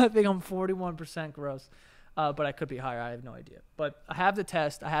 I think I'm 41% gross, but I could be higher. I have no idea. But I have the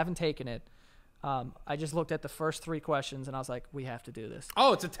test. I haven't taken it. I just looked at the first 3 questions, and I was like, we have to do this.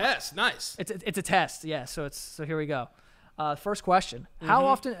 Oh, it's a test. Nice. It's a test, yeah. So here we go. First question: How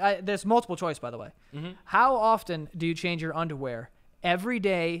often? There's multiple choice, by the way. How often do you change your underwear, every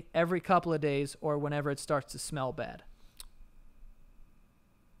day, every couple of days, or whenever it starts to smell bad?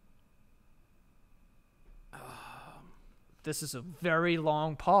 This is a very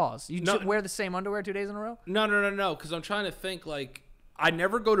long pause. You wear the same underwear 2 days in a row? No. Because I'm trying to think, like, I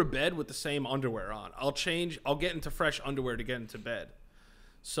never go to bed with the same underwear on. I'll get into fresh underwear to get into bed.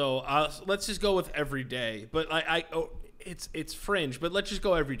 So let's just go with every day. But it's fringe, but let's just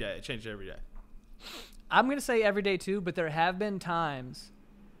go every day. I change it every day. I'm going to say every day too, but there have been times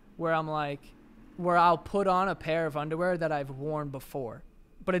where I'll put on a pair of underwear that I've worn before.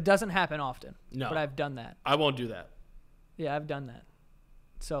 But it doesn't happen often. No. But I've done that. I won't do that. Yeah, I've done that.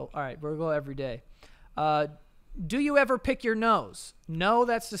 So, all right, we'll go every day. Do you ever pick your nose? No,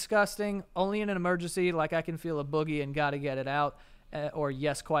 that's disgusting. Only in an emergency, like I can feel a boogie and got to get it out. Or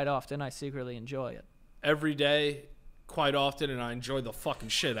yes, quite often, I secretly enjoy it. Every day, quite often, and I enjoy the fucking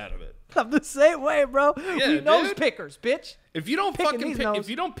shit out of it. I'm the same way, bro. Yeah, we nose dude. pickers, bitch. If you don't if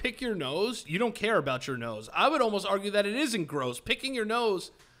you don't pick your nose, you don't care about your nose. I would almost argue that it isn't gross. Picking your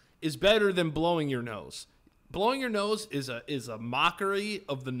nose is better than blowing your nose. Blowing your nose is a mockery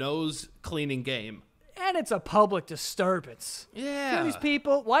of the nose cleaning game. And it's a public disturbance. Yeah. These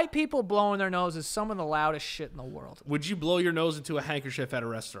people, white people blowing their nose is some of the loudest shit in the world. Would you blow your nose into a handkerchief at a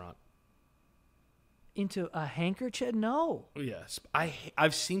restaurant? Into a handkerchief? No. Yes.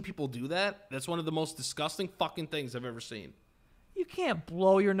 I've seen people do that. That's one of the most disgusting fucking things I've ever seen. You can't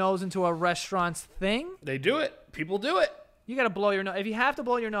blow your nose into a restaurant's thing. They do it. People do it. You got to blow your nose. If you have to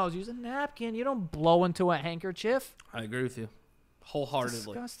blow your nose, use a napkin. You don't blow into a handkerchief. I agree with you.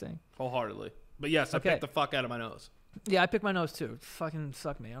 Wholeheartedly. Disgusting. Wholeheartedly. But yes, I picked the fuck out of my nose. Yeah, I picked my nose too. Fucking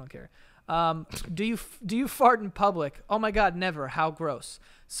suck me. I don't care. Do you fart in public? Oh my God, never. How gross.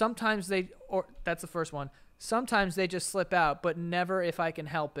 Sometimes that's the first one. Sometimes they just slip out, but never if I can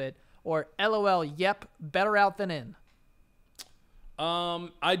help it. Or LOL, yep, better out than in.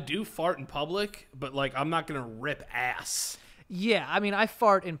 I do fart in public, but like I'm not gonna rip ass. Yeah, I mean I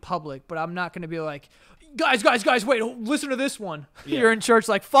fart in public, but I'm not gonna be like, guys, wait, listen to this one. Yeah. You're in church,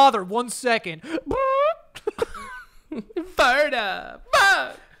 like, Father, 1 second. Fart up.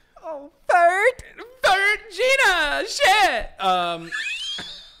 Oh, fart, Gina, shit.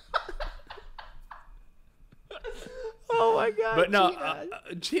 Oh my God. But no,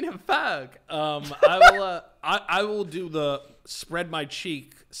 Gina, fuck. I will do the spread my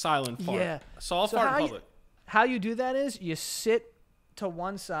cheek silent fart. Yeah. So I'll fart in public. How you do that is you sit to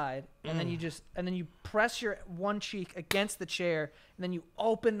one side and then you press your one cheek against the chair and then you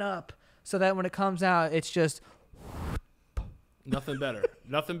open up so that when it comes out it's just nothing better.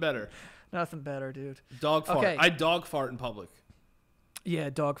 Nothing better. Nothing better, dude. Dog fart. Okay. I dog fart in public. Yeah,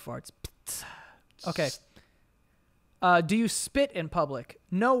 dog farts. Okay. Do you spit in public?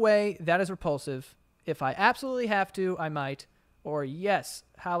 No way. That is repulsive. If I absolutely have to, I might. Or yes.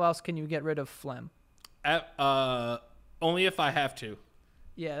 How else can you get rid of phlegm? Only if I have to.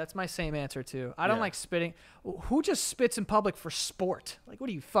 Yeah, that's my same answer too. I don't like spitting. Who just spits in public for sport? Like, what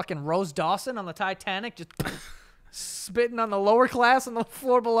are you, fucking Rose Dawson on the Titanic? Just spitting on the lower class on the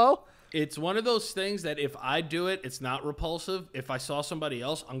floor below? It's one of those things that if I do it, it's not repulsive. If I saw somebody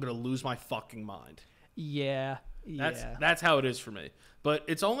else, I'm going to lose my fucking mind. Yeah. That's how it is for me. But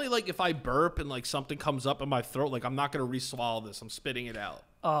it's only like if I burp and like something comes up in my throat, like I'm not going to re-swallow this. I'm spitting it out.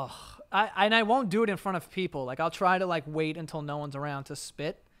 Oh, I won't do it in front of people. Like I'll try to like wait until no one's around to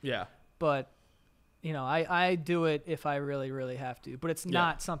spit. Yeah. But, you know, I do it if I really, really have to. But it's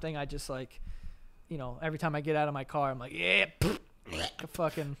not something I just like, you know, every time I get out of my car, I'm like, yeah,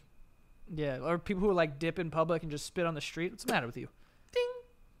 fucking, yeah. Or people who like dip in public and just spit on the street. What's the matter with you? Ding.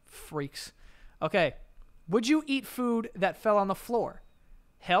 Freaks. Okay. Would you eat food that fell on the floor?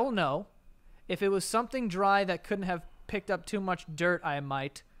 Hell no. If it was something dry that couldn't have picked up too much dirt, I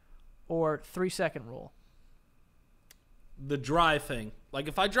might. Or 3-second rule. The dry thing. Like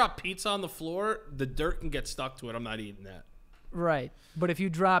if I drop pizza on the floor, the dirt can get stuck to it. I'm not eating that. Right. But if you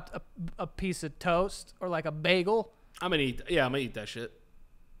dropped a piece of toast or like a bagel. I'm going to eat that shit.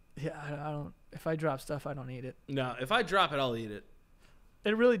 Yeah, I don't. If I drop stuff, I don't eat it. No, if I drop it, I'll eat it.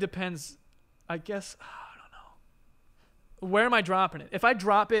 It really depends. I guess, I don't know. Where am I dropping it? If I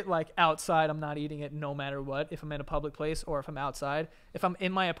drop it like outside, I'm not eating it no matter what. If I'm in a public place or if I'm outside. If I'm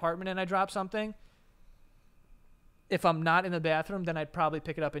in my apartment and I drop something, if I'm not in the bathroom, then I'd probably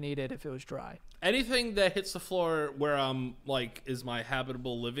pick it up and eat it if it was dry. Anything that hits the floor where I'm like is my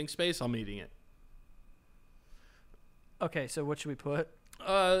habitable living space, I'm eating it. Okay, so what should we put?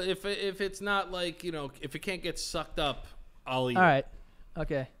 If it's not like, you know, if it can't get sucked up, I'll eat it. All right.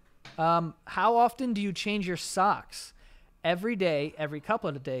 Okay. How often do you change your socks? Every day, every couple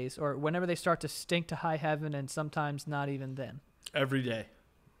of days, or whenever they start to stink to high heaven, and sometimes not even then? Every day.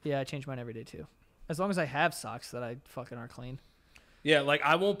 Yeah, I change mine every day too. As long as I have socks that I fucking are clean. Yeah, like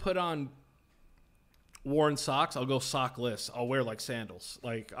I won't put on worn socks. I'll go sockless. I'll wear like sandals.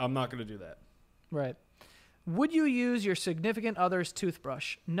 Like I'm not going to do that. Right. Would you use your significant other's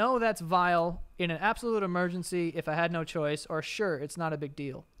toothbrush? No, that's vile. In an absolute emergency, if I had no choice, or sure, it's not a big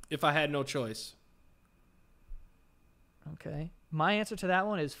deal. If I had no choice. Okay. My answer to that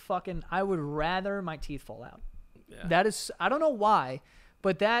one is fucking, I would rather my teeth fall out. Yeah. That is, I don't know why,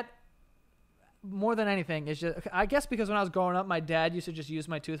 but that, more than anything, is just, I guess because when I was growing up, my dad used to just use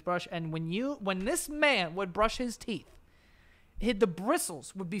my toothbrush, and when this man would brush his teeth, the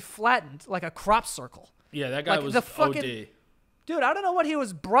bristles would be flattened like a crop circle. Yeah, that guy Like was the fucking- OD. Dude, I don't know what he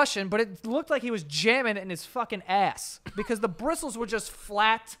was brushing, but it looked like he was jamming it in his fucking ass because the bristles were just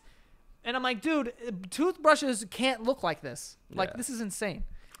flat. And I'm like, dude, toothbrushes can't look like this. Like, Yeah. this is insane.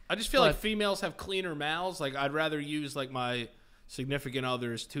 I just feel like But- females have cleaner mouths. Like I'd rather use like my significant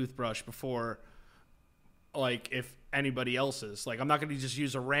other's toothbrush before like if anybody else's. Like I'm not going to just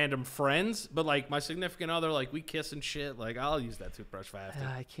use a random friend's, but like my significant other, like we kiss and shit. Like I'll use that toothbrush if I have to.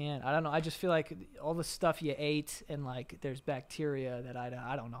 I can't. I don't know. I just feel like all the stuff you ate and like there's bacteria that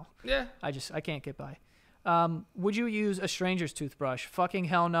I don't know. Yeah. I can't get by. Would you use a stranger's toothbrush? Fucking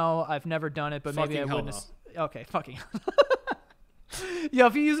hell no. I've never done it, but maybe I Fucking hell wouldn't. Okay, fucking. Yeah,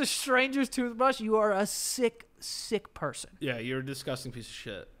 if you use a stranger's toothbrush, you are a sick person. Yeah, you're a disgusting piece of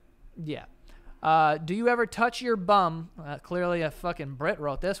shit. Yeah. Do you ever touch your bum? Clearly, a fucking Brit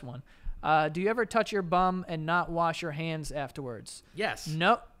wrote this one. Do you ever touch your bum and not wash your hands afterwards? Yes.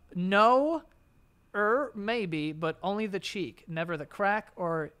 No, maybe, but only the cheek, never the crack.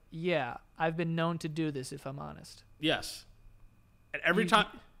 Or yeah, I've been known to do this if I'm honest. Yes. And every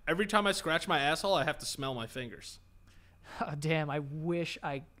time I scratch my asshole, I have to smell my fingers. Oh, damn, I wish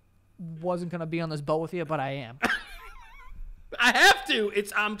I wasn't gonna be on this boat with you, but I am. I have to.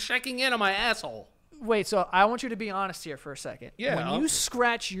 I'm checking in on my asshole. Wait, so I want you to be honest here for a second. Yeah, When I'll- you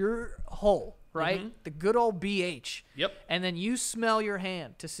scratch your hole, right? The good old BH. Yep. And then you smell your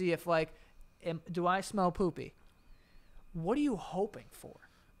hand to see if, like, do I smell poopy? What are you hoping for?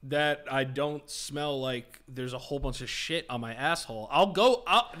 That I don't smell like there's a whole bunch of shit on my asshole.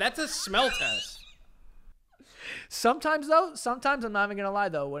 That's a smell test. Sometimes I'm not even gonna lie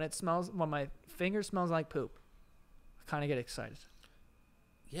though, when my finger smells like poop, I kind of get excited.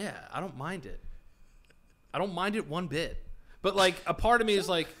 Yeah, I don't mind it. I don't mind it one bit. But like a part of me is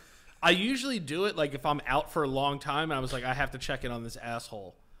like, I usually do it like if I'm out for a long time and I was like, I have to check in on this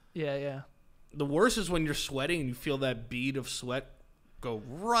asshole. Yeah. The worst is when you're sweating and you feel that bead of sweat go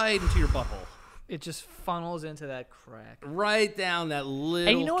right into your butthole. It just funnels into that crack. Right down that little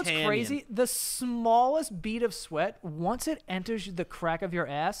And you know what's canyon. crazy? The smallest bead of sweat, once it enters the crack of your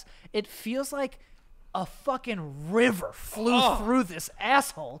ass, it feels like a fucking river flew through this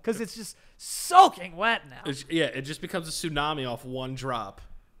asshole because it's just soaking wet now. It just becomes a tsunami off one drop.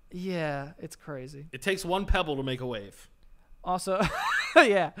 Yeah, it's crazy. It takes one pebble to make a wave. Also,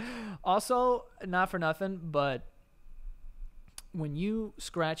 yeah. Also, not for nothing, but when you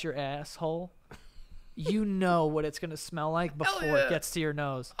scratch your asshole, you know what it's going to smell like before yeah. it gets to your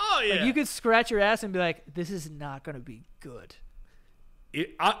nose. Oh, yeah. Like, you could scratch your ass and be like, this is not going to be good.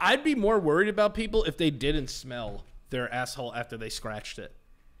 I'd be more worried about people if they didn't smell their asshole after they scratched it.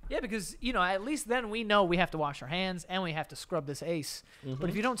 Yeah, because, at least then we know we have to wash our hands and we have to scrub this ace. But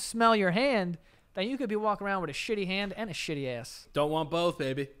if you don't smell your hand, then you could be walking around with a shitty hand and a shitty ass. Don't want both,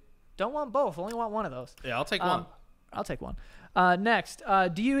 baby. Don't want both. Only want one of those. Yeah, I'll take one. I'll take one. Next,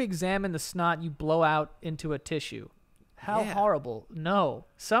 do you examine the snot you blow out into a tissue? How Yeah. horrible. No.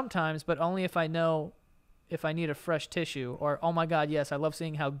 Sometimes, but only if I know if I need a fresh tissue. Or, oh my God, yes, I love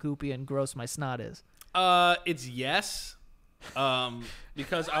seeing how goopy and gross my snot is. It's yes.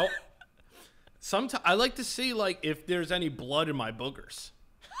 Because I like to see like if there's any blood in my boogers.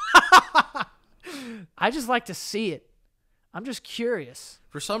 I just like to see it. I'm just curious.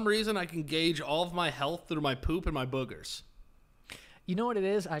 For some reason, I can gauge all of my health through my poop and my boogers. You know what it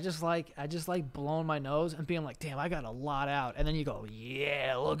is? I just like blowing my nose and being like, damn, I got a lot out. And then you go,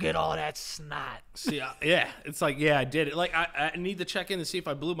 yeah, look at all that snot. See, yeah, it's like, yeah, I did it. Like, I need to check in to see if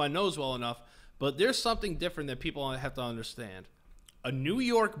I blew my nose well enough. But there's something different that people have to understand. A New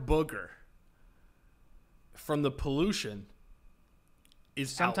York booger from the pollution is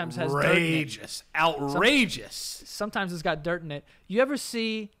Sometimes has dirt in it. outrageous. Outrageous. Sometimes it's got dirt in it. You ever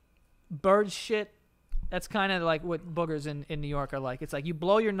see bird shit? That's kind of like what boogers in New York are like. It's like you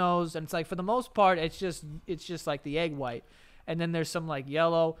blow your nose, and it's like for the most part, it's just like the egg white, and then there's some like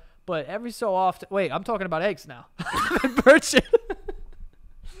yellow. But every so often, wait, I'm talking about eggs now. Bird shit.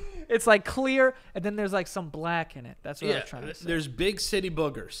 It's like clear, and then there's like some black in it. That's what I was trying to say. There's big city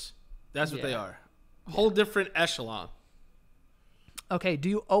boogers. That's what they Yeah. are. Whole different echelon. Okay, do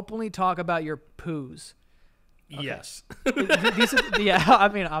you openly talk about your poos? Yes. Yeah, I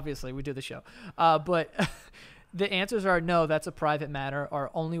mean, obviously, we do the show. But the answers are no, that's a private matter, or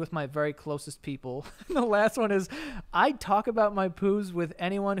only with my very closest people. The last one is, I talk about my poos with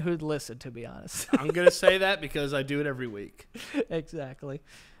anyone who'd listen, to be honest. I'm going to say that because I do it every week. Exactly.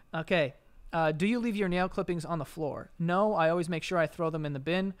 Okay. Do you leave your nail clippings on the floor? No, I always make sure I throw them in the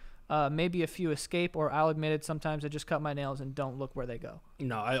bin. Maybe a few escape, or I'll admit it, sometimes I just cut my nails and don't look where they go.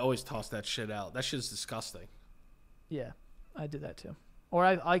 No, I always toss that shit out. That shit's disgusting. Yeah, I do that too. Or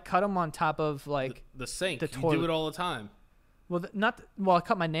I cut them on top of like The sink. the You do toilet. it all the time. I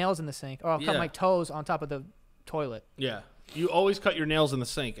cut my nails in the sink, or I'll cut Yeah. my toes on top of the toilet. Yeah. You always cut your nails in the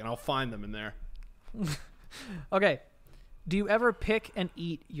sink, and I'll find them in there. Okay. Do you ever pick and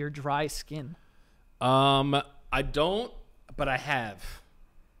eat your dry skin? I don't, but I have.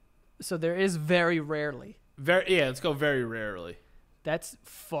 So there is very rarely. Let's go very rarely. That's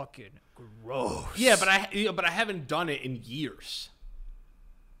fucking gross. Yeah, but I haven't done it in years.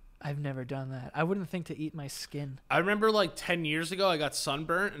 I've never done that. I wouldn't think to eat my skin. I remember like 10 years ago I got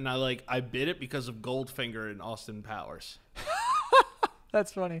sunburnt and I bit it because of Goldfinger and Austin Powers.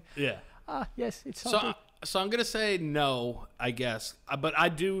 That's funny. Yeah. Yes, it's So something. so I'm going to say no, I guess. But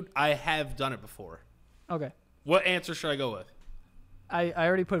I have done it before. Okay. What answer should I go with? I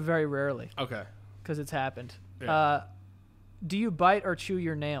already put very rarely Okay. because it's happened. Yeah. Do you bite or chew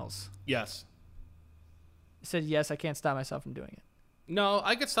your nails? Yes. It said yes, I can't stop myself from doing it. No,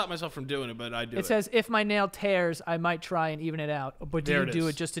 I could stop myself from doing it, but I do it. It says if my nail tears, I might try and even it out. But do There you it do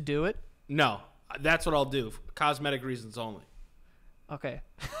is. it just to do it? No, that's what I'll do. Cosmetic reasons only. Okay.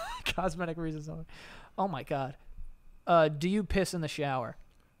 Cosmetic reasons only. Oh my god. Do you piss in the shower?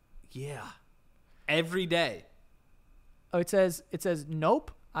 Yeah. Every day. Oh, it says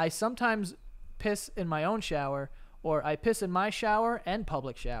nope. I sometimes piss in my own shower, or I piss in my shower and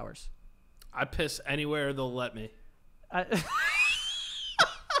public showers. I piss anywhere they'll let me.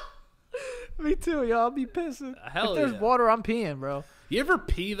 Me too, yo. I'll be pissing. Hell if there's yeah. water, I'm peeing, bro. You ever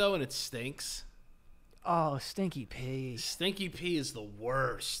pee though and it stinks? Oh, stinky pee. Stinky pee is the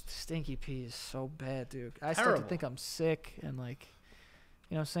worst. Stinky pee is so bad, dude. I start to Terrible. think I'm sick and like,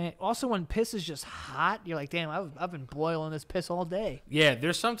 you know what I'm saying? Also, when piss is just hot, you're like, damn, I've been boiling this piss all day. Yeah,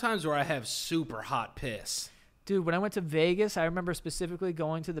 there's sometimes where I have super hot piss. Dude, when I went to Vegas, I remember specifically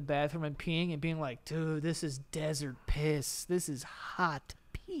going to the bathroom and peeing and being like, dude, this is desert piss. This is hot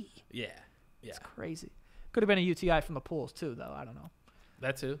pee. Yeah. Yeah. It's crazy. Could have been a UTI from the pools too, though. I don't know.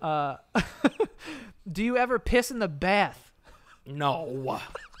 That too? Do you ever piss in the bath? No.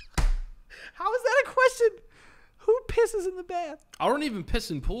 How is that a question? Who pisses in the bath? I don't even piss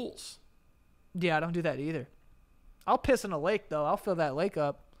in pools. Yeah, I don't do that either. I'll piss in a lake, though. I'll fill that lake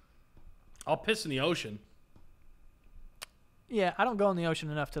up. I'll piss in the ocean. Yeah, I don't go in the ocean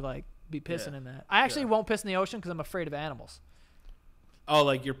enough to, like, be pissing Yeah. in that. I actually Yeah. won't piss in the ocean because I'm afraid of animals. Oh,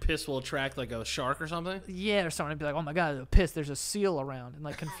 like your piss will attract like a shark or something? Yeah, or someone would be like, oh, my God, a piss. There's a seal around. And,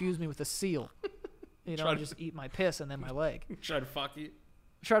 like, confuse me with a seal. You know, Try and to- just eat my piss and then my leg. Try to fuck you.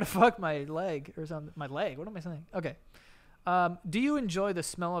 Try to fuck my leg or something. My leg? What am I saying? Okay. Do you enjoy the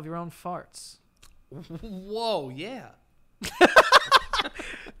smell of your own farts? Whoa, yeah.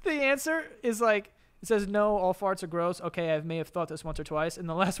 The answer is like, it says no, all farts are gross. Okay, I may have thought this once or twice. And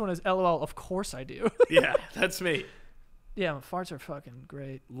the last one is LOL, of course I do. Yeah, that's me. Yeah, farts are fucking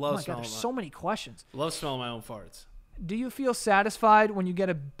great. Love oh my God, smelling there's them. so many questions. Love smelling my own farts. Do you feel satisfied when you get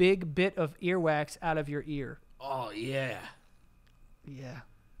a big bit of earwax out of your ear? Oh, yeah. Yeah.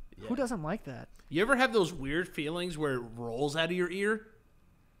 Yeah. Who doesn't like that? You ever have those weird feelings where it rolls out of your ear?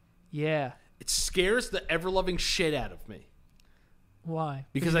 Yeah. It scares the ever-loving shit out of me. Why?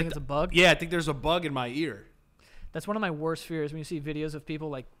 Because you I think it's a bug? Yeah, I think there's a bug in my ear. That's one of my worst fears when you see videos of people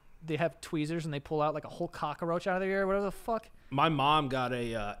like they have tweezers and they pull out like a whole cockroach out of their ear, whatever the fuck. My mom got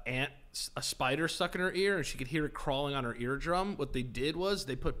a spider stuck in her ear, and she could hear it crawling on her eardrum. What they did was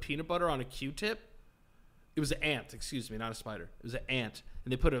they put peanut butter on a Q-tip. It was an ant, excuse me, not a spider. It was an ant.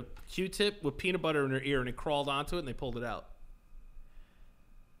 And they put a Q-tip with peanut butter in her ear, and it crawled onto it, and they pulled it out.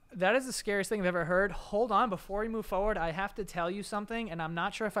 That is the scariest thing I've ever heard. Hold on, before we move forward, I have to tell you something, and I'm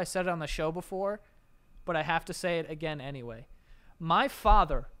not sure if I said it on the show before, but I have to say it again anyway. My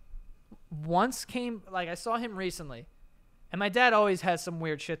father once came, like I saw him recently, and my dad always has some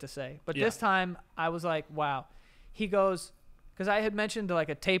weird shit to say, but Yeah. this time I was like, wow. He goes, because I had mentioned like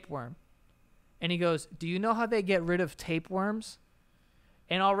a tapeworm, and he goes, do you know how they get rid of tapeworms?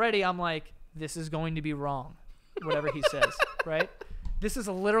 And already I'm like, this is going to be wrong, whatever he says, right? This is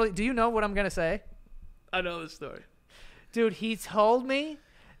literally. Do you know what I'm gonna say? I know the story. Dude, he told me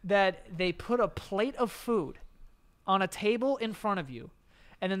that they put a plate of food on a table in front of you,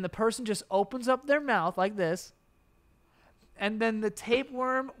 and then the person just opens up their mouth like this, and then the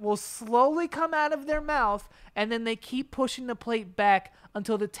tapeworm will slowly come out of their mouth, and then they keep pushing the plate back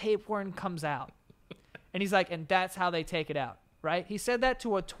until the tapeworm comes out. And he's like, and that's how they take it out, right? He said that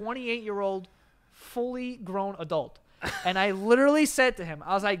to a 28-year-old fully grown adult. And I literally said to him,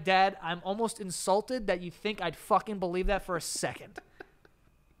 I was like, Dad, I'm almost insulted that you think I'd fucking believe that for a second.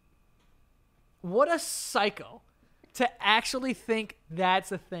 What a psycho to actually think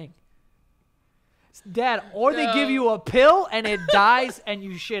that's a thing. Dad, or they give you a pill and it dies and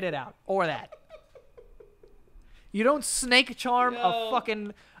you shit it out. Or that. You don't snake charm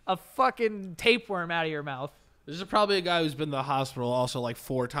a fucking tapeworm out of your mouth. This is probably a guy who's been to the hospital also like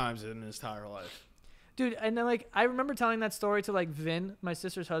 4 times in his entire life. Dude, and then like I remember telling that story to like Vin, my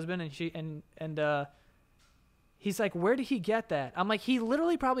sister's husband, and he's like, "Where did he get that?" I'm like, he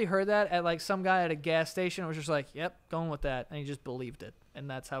literally probably heard that at like some guy at a gas station and was just like, "Yep, going with that," and he just believed it, and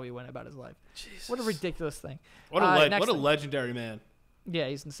that's how he went about his life. Jesus. What a ridiculous thing. What a legendary man. Yeah,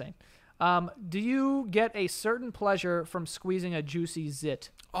 he's insane. Do you get a certain pleasure from squeezing a juicy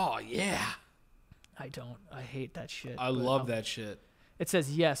zit? Oh yeah. I don't. I hate that shit. I love that shit. It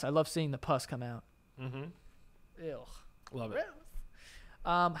says yes. I love seeing the pus come out. Mm-hmm. Ew. Love it.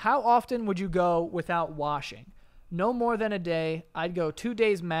 How often would you go without washing? No more than a day. I'd go 2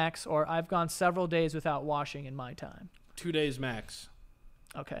 days max, or I've gone several days without washing in my time. 2 days max.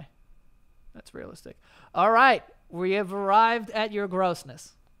 Okay. That's realistic. All right. We have arrived at your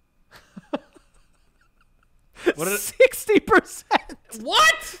grossness. What 60%.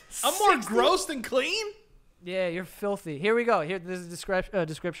 What? I'm more 60? gross than clean? Yeah, you're filthy. Here we go. Here, this is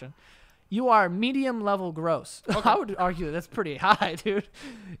description. You are medium level gross. Okay. I would argue that's pretty high, dude.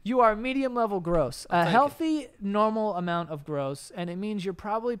 You are medium level gross. A healthy, normal amount of gross, and it means you're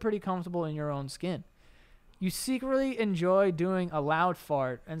probably pretty comfortable in your own skin. You secretly enjoy doing a loud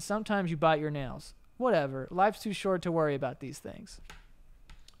fart, and sometimes you bite your nails. Whatever. Life's too short to worry about these things.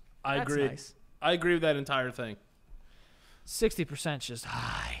 I agree. Nice. I agree with that entire thing. 60% is just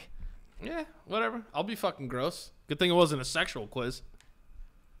high. Yeah, whatever. I'll be fucking gross. Good thing it wasn't a sexual quiz.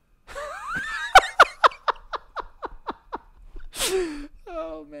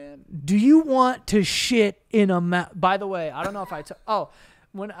 Oh, man. Do you want to shit in a mouth? By the way, I don't know if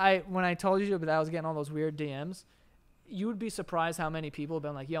when I told you that I was getting all those weird DMs, you would be surprised how many people have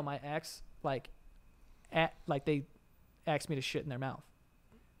been like, yo, my ex, like they asked me to shit in their mouth.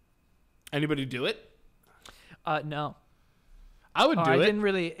 Anybody do it? No. I would do it. I didn't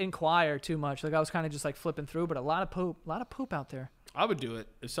really inquire too much. Like I was kind of just like flipping through, but a lot of poop out there. I would do it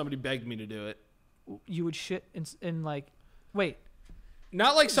if somebody begged me to do it. You would shit in like, wait.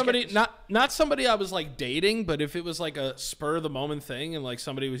 Not like somebody, not somebody I was like dating, but if it was like a spur of the moment thing and like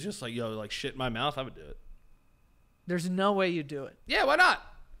somebody was just like, yo, like shit in my mouth, I would do it. There's no way you do it. Yeah, why not?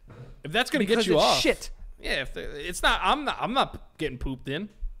 If that's gonna get you off. Shit. Yeah, if it's not, I'm not getting pooped in.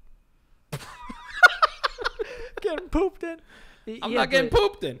 Getting pooped in. I'm not getting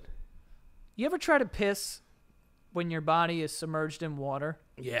pooped in. You ever try to piss when your body is submerged in water?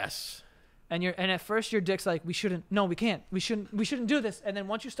 Yes. And at first your dick's like, we can't do this. And then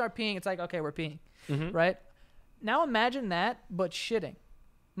once you start peeing, it's like, okay, we're peeing. Mm-hmm. Right? Now imagine that, but shitting.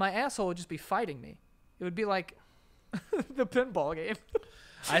 My asshole would just be fighting me. It would be like the pinball game.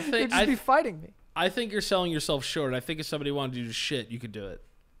 It'd just be fighting me. I think you're selling yourself short. I think if somebody wanted you to shit, you could do it.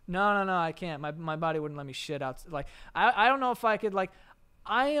 No, I can't. My body wouldn't let me shit out. Like I don't know if I could. Like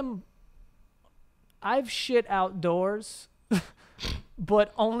I've shit outdoors,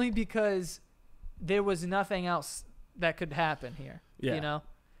 but only because there was nothing else that could happen here. Yeah. You know,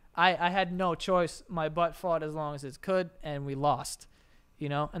 I had no choice. My butt fought as long as it could, and we lost. You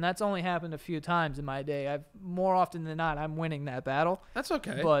know, and that's only happened a few times in my day. More often than not, I'm winning that battle. That's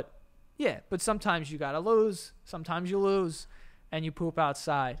okay. But yeah, but sometimes you gotta lose. Sometimes you lose. And you poop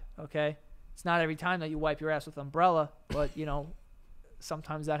outside, okay? It's not every time that you wipe your ass with an umbrella, but, you know,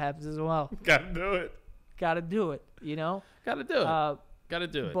 sometimes that happens as well. Gotta do it. Gotta do it, you know? Gotta do it. Gotta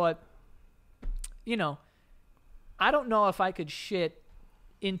do it. But, you know, I don't know if I could shit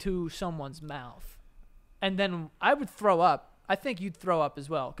into someone's mouth. And then I would throw up. I think you'd throw up as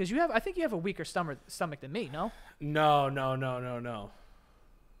well. Because I think you have a weaker stomach than me, no? No.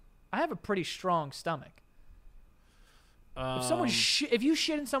 I have a pretty strong stomach. If you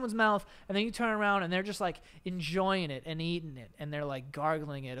shit in someone's mouth and then you turn around and they're just like enjoying it and eating it and they're like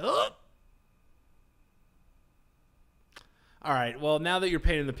gargling it. Ugh! All right. Well, now that you're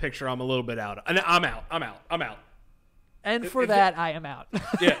painting the picture, I'm a little bit out. I'm out. And for that, I am out.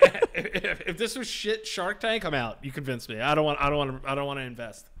 Yeah, if this was shit Shark Tank, I'm out. You convinced me. I don't want to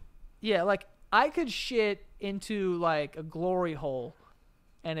invest. Yeah, like I could shit into like a glory hole,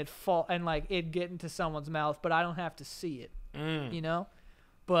 and it get into someone's mouth, but I don't have to see it. You know.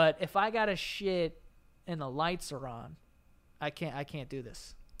 But if I got to shit and the lights are on, I can't do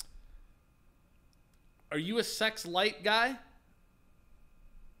this. Are you a sex light guy?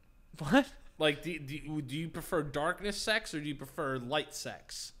 What? Like, do you prefer darkness sex or do you prefer light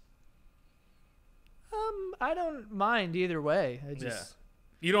sex? I don't mind either way.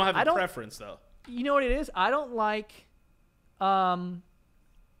 You don't have a preference though. You know what it is? I don't like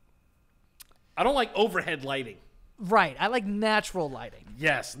overhead lighting. Right. I like natural lighting.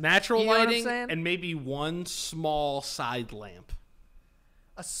 Yes, natural You know what I'm lighting saying? and maybe one small side lamp.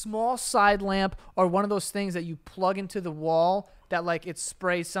 A small side lamp or one of those things that you plug into the wall that like it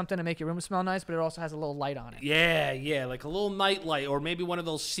sprays something to make your room smell nice, but it also has a little light on it. Yeah, like a little night light or maybe one of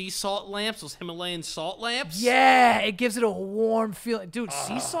those sea salt lamps, those Himalayan salt lamps. Yeah, it gives it a warm feeling. Dude,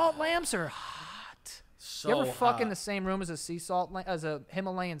 sea salt lamps are hot. So you ever fuck in hot. the same room as a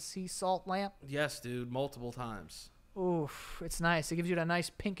Himalayan sea salt lamp? Yes, dude, multiple times. Oof, it's nice. It gives you that nice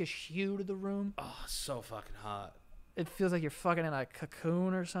pinkish hue to the room. Oh, so fucking hot. It feels like you're fucking in a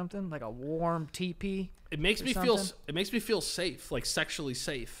cocoon or something, like a warm teepee. It makes or me something. it makes me feel safe, like sexually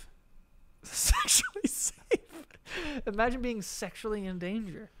safe. Sexually safe. Imagine being sexually in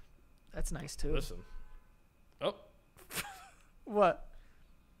danger. That's nice too. Listen. Oh. What?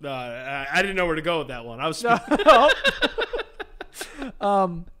 No, I didn't know where to go with that one. I was But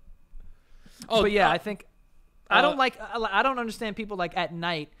yeah, I think I don't understand people like at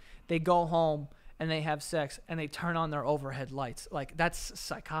night they go home and they have sex and they turn on their overhead lights. Like that's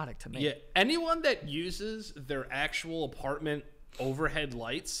psychotic to me. Yeah, anyone that uses their actual apartment overhead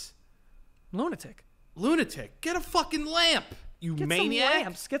lights, Lunatic. Get a fucking lamp, you Get maniac. some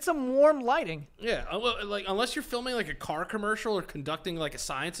lamps. Get some warm lighting. Yeah, like unless you're filming like a car commercial or conducting like a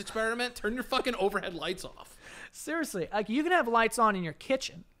science experiment, turn your fucking overhead lights off. Seriously, like you can have lights on in your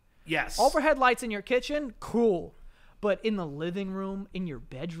kitchen. Yes. Overhead lights in your kitchen, cool. But in the living room, in your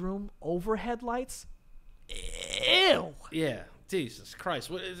bedroom, overhead lights? Ew. Yeah. Jesus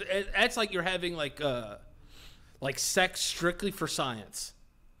Christ. That's like you're having like sex strictly for science.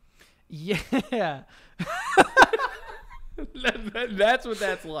 Yeah. That's what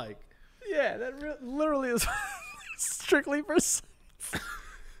that's like. Yeah, that literally is strictly for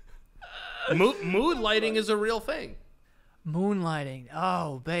Mood lighting is a real thing. moonlighting.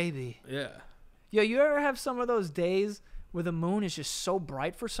 Oh, baby. Yeah. Yo, you ever have some of those days where the moon is just so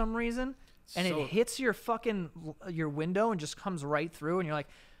bright for some reason and it hits your window and just comes right through and you're like,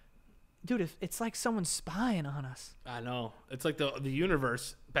 dude, it's like someone's spying on us. I know. It's like the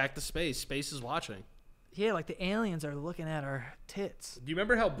universe back to space. Space is watching. Yeah, like the aliens are looking at our tits. Do you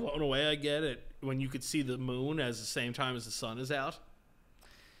remember how blown away I get it when you could see the moon at the same time as the sun is out?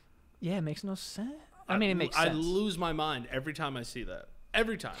 Yeah, it makes no sense. I mean, it makes sense. I lose my mind every time I see that.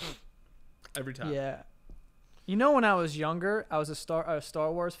 Every time. Yeah. You know, when I was younger, I was a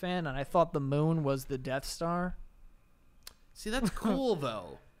Star Wars fan, and I thought the moon was the Death Star. See, that's cool,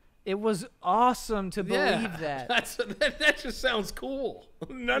 though. It was awesome to believe that. That just sounds cool.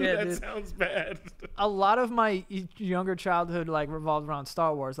 None of that sounds bad. A lot of my younger childhood like revolved around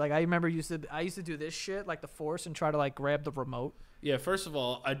Star Wars. Like I remember I used to do this shit like the Force and try to like grab the remote. Yeah, first of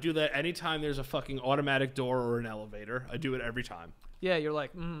all, I do that anytime there's a fucking automatic door or an elevator. I do it every time. Yeah, you're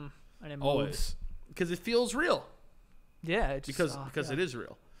like, and it moves. Always. Because it feels real. Yeah, it just, because it is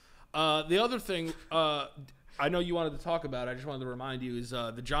real. The other thing I know you wanted to talk about, I just wanted to remind you, is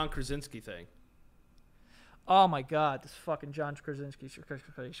the John Krasinski thing. Oh my God, this fucking John Krasinski.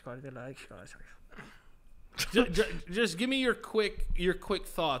 Just give me your quick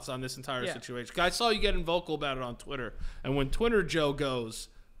thoughts on this entire situation. I saw you getting vocal about it on Twitter, and when Twitter Joe goes,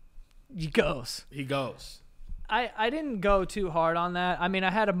 he goes. I didn't go too hard on that. I mean,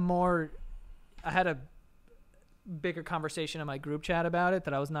 I had a bigger conversation in my group chat about it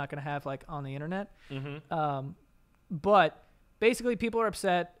that I was not going to have like on the internet. Mm-hmm. But basically, people are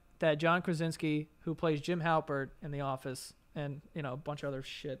upset that John Krasinski, who plays Jim Halpert in The Office, and a bunch of other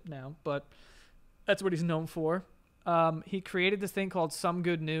shit now, but that's what he's known for. He created this thing called Some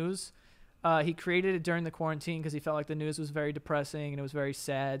Good News. He created it during the quarantine because he felt like the news was very depressing and it was very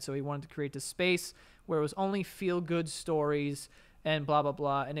sad. So he wanted to create this space where it was only feel-good stories and blah, blah,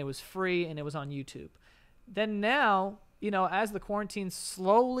 blah. And it was free and it was on YouTube. Then now, as the quarantine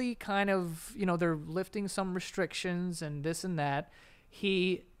slowly kind of, they're lifting some restrictions and this and that,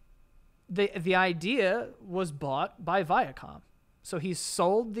 the idea was bought by Viacom. So he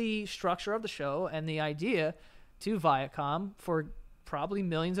sold the structure of the show and the idea to Viacom for probably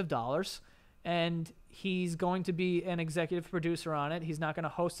millions of dollars, and he's going to be an executive producer on it. He's not going to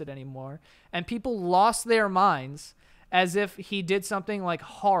host it anymore. And people lost their minds as if he did something like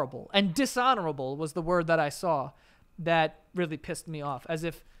horrible. And dishonorable was the word that I saw that really pissed me off. As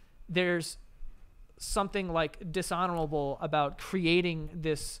if there's something like dishonorable about creating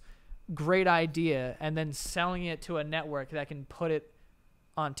this great idea and then selling it to a network that can put it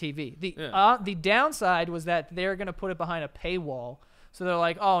on TV. The downside was that they're going to put it behind a paywall. So they're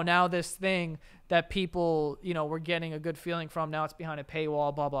like, oh, now this thing that people, were getting a good feeling from, now it's behind a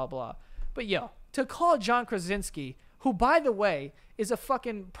paywall, blah, blah, blah. But to call John Krasinski, who, by the way, is a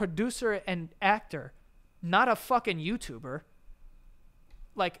fucking producer and actor, not a fucking YouTuber,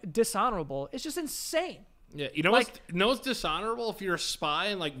 like, dishonorable, it's just insane. Yeah, what's dishonorable if you're a spy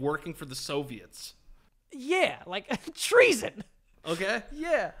and, like, working for the Soviets? Yeah, like, treason. Okay.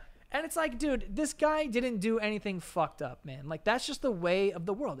 Yeah. And it's like, dude, this guy didn't do anything fucked up, man. Like, that's just the way of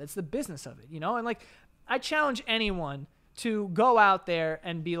the world. It's the business of it, And, like, I challenge anyone to go out there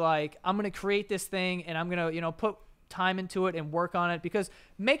and be like, I'm going to create this thing and I'm going to, put time into it and work on it. Because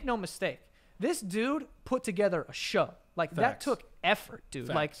make no mistake, this dude put together a show. Like, that took effort, dude.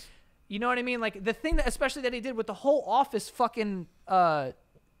 Facts. Like, you know what I mean? Like, the thing that, especially that he did with the whole Office fucking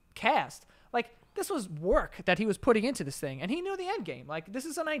cast, like, this was work that he was putting into this thing, and he knew the end game. Like, this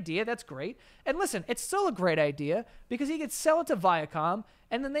is an idea that's great. And listen, it's still a great idea because he could sell it to Viacom,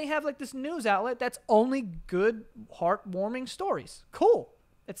 and then they have, like, this news outlet that's only good, heartwarming stories. Cool.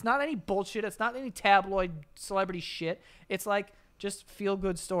 It's not any bullshit. It's not any tabloid celebrity shit. It's, like, just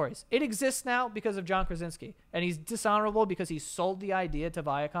feel-good stories. It exists now because of John Krasinski, and he's dishonorable because he sold the idea to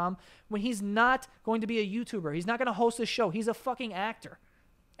Viacom when he's not going to be a YouTuber. He's not going to host a show. He's a fucking actor,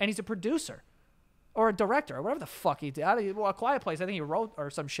 and he's a producer. Or a director, or whatever the fuck he did. Well, A Quiet Place, I think he wrote or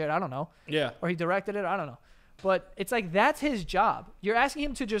some shit. I don't know. Yeah. Or he directed it. I don't know. But it's like, that's his job. You're asking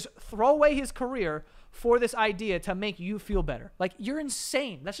him to just throw away his career for this idea to make you feel better. Like, you're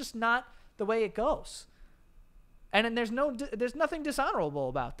insane. That's just not the way it goes. And then there's nothing dishonorable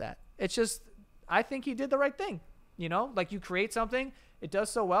about that. It's just, I think he did the right thing. Like, you create something, it does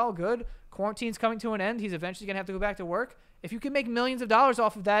so well, good. Quarantine's coming to an end. He's eventually going to have to go back to work. If you can make millions of dollars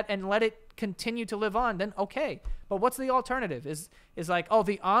off of that and let it continue to live on, then okay. But what's the alternative? Is like, oh,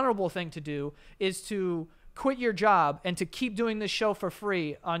 the honorable thing to do is to quit your job and to keep doing this show for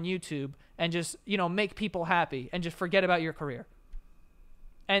free on YouTube and just, make people happy and just forget about your career.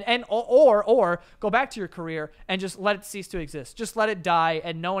 Or go back to your career and just let it cease to exist. Just let it die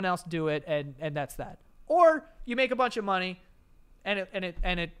and no one else do it, and that's that. Or you make a bunch of money and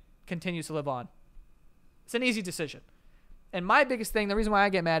it continues to live on. It's an easy decision. And my biggest thing, the reason why I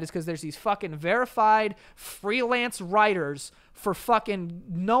get mad is because there's these fucking verified freelance writers for fucking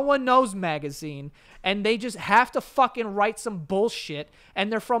No One Knows magazine, and they just have to fucking write some bullshit,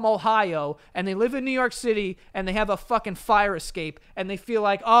 and they're from Ohio, and they live in New York City, and they have a fucking fire escape, and they feel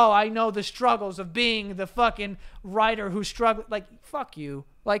like, oh, I know the struggles of being the fucking writer who struggled. Like, fuck you.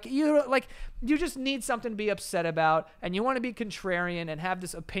 You just need something to be upset about, and you want to be contrarian and have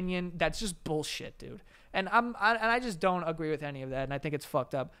this opinion that's just bullshit, dude. And I just don't agree with any of that, and I think it's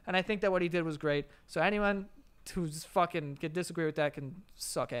fucked up. And I think that what he did was great. So anyone who's fucking could disagree with that can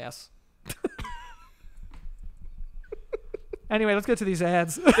suck ass. Anyway, let's get to these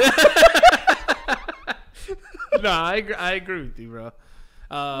ads. No, I agree with you, bro.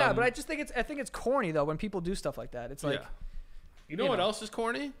 No, but I just think it's corny though when people do stuff like that. It's like, you know what else is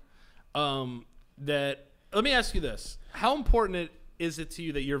corny? Let me ask you this: how important is it to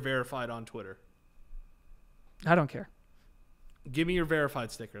you that you're verified on Twitter? I don't care. Give me your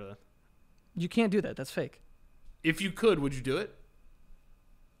verified sticker then. You can't do that. That's fake. If you could, would you do it?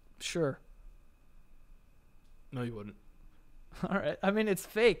 Sure. No, you wouldn't. All right. I mean, it's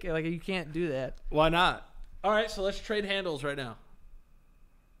fake. Like, you can't do that. Why not? All right, so let's trade handles right now.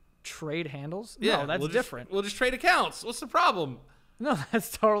 Trade handles? Yeah, no, that's different. We'll just trade accounts. What's the problem? No,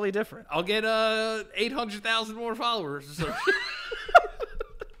 that's totally different. I'll get 800,000 more followers.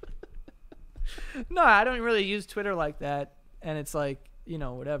 No, I don't really use Twitter like that, and it's like,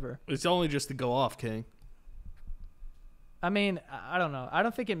 whatever. It's only just to go off, King. I mean, I don't know. I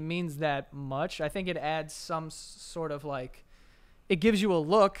don't think it means that much. I think it adds some sort of like, it gives you a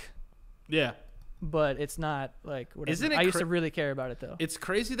look. Yeah. But it's not like whatever. Isn't it I used to really care about it though. It's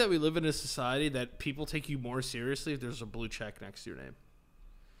crazy that we live in a society that people take you more seriously if there's a blue check next to your name.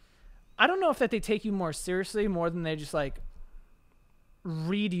 I don't know if that they take you more seriously more than they just like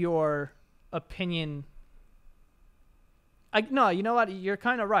read your opinion. No, you know what? You're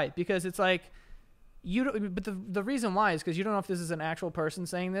kind of right because it's like You don't, but the reason why is because you don't know if this is an actual person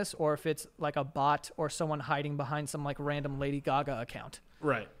saying this or if it's like a bot or someone hiding behind some like random Lady Gaga account.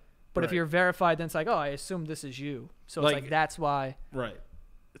 Right. But if Right. you're verified, then it's like, oh, I assume this is you. So it's Like- like that's why. Right.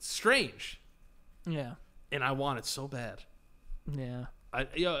 It's strange, Yeah. and I want it so bad. Yeah.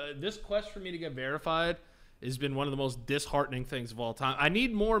 This quest for me to get verified has been one of the most disheartening things of all time. I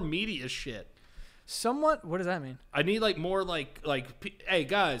need more media shit. Somewhat. What does that mean? I need like more hey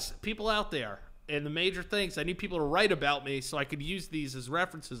guys, people out there and the major things. I need people to write about me so I could use these as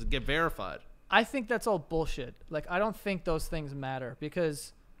references and get verified. I think that's all bullshit. Like, I don't think those things matter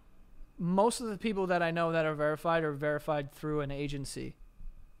because most of the people that I know that are verified through an agency.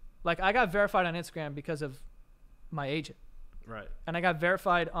 Like, I got verified on Instagram because of my agent. Right. And I got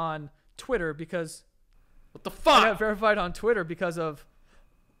verified on Twitter because What the I fuck? got verified on Twitter because of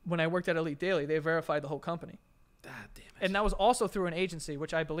when I worked at Elite Daily, they verified the whole company. God damn it. And that was also through an agency,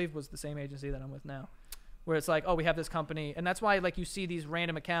 which I believe was the same agency that I'm with now, where it's like, oh, we have this company. And that's why, like, you see these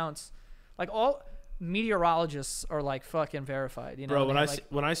random accounts. Like, all meteorologists are, like, fucking verified. You know, Bro, And when they I have, see,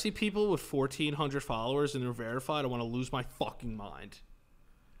 when I see people with 1,400 followers and they're verified, I want to lose my fucking mind.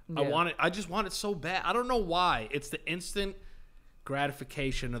 I yeah. want it. I just want it so bad. I don't know why. It's the instant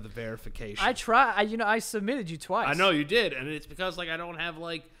gratification of the verification. I submitted you twice. I know you did, and it's because like I don't have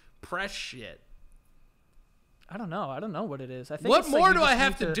like press shit. I don't know what it is. I think What it's like more you do just I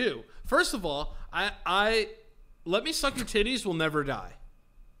have need to do? First of all, I let me suck your titties will never die.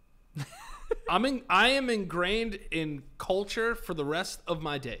 I am ingrained in culture for the rest of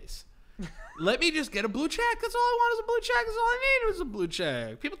my days. Let me just get a blue check. That's all I want is a blue check. That's all I need was a blue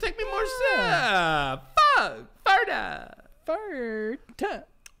check. People take me more serious. Fuck. Farda.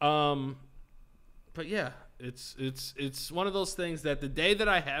 But yeah, it's one of those things that the day that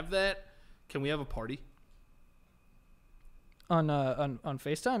I have that, can we have a party? On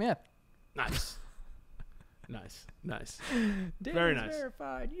FaceTime, yeah. Nice. Nice. Danny's Very nice.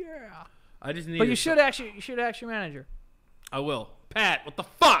 verified, yeah. I just need. But you should ask your manager. I will. Pat, what the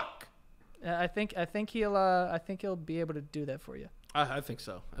fuck? I think he'll be able to do that for you. I think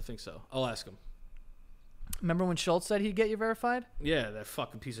so. I'll ask him. Remember when Schultz said he'd get you verified? Yeah, that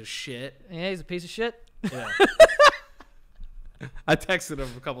fucking piece of shit. Yeah, he's a piece of shit. Yeah. I texted him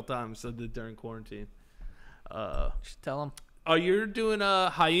a couple times, said that during quarantine. Should tell him. Oh, you're doing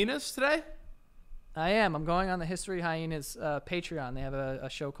hyenas today? I am. I'm going on the History Hyenas Patreon. They have a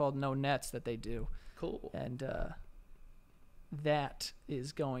show called No Nets that they do. Cool. And that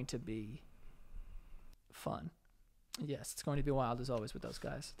is going to be fun. Yes, it's going to be wild as always with those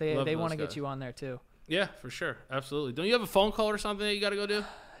guys. They Love want to those get guys. you on there too. Yeah, for sure. Absolutely. Don't you have a phone call or something that you got to go do?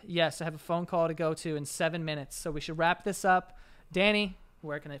 Yes, I have a phone call to go to in 7 minutes, so we should wrap this up. Danny,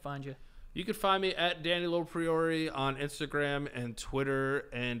 where can I find you? You can find me at Danny Lopriori on Instagram and Twitter.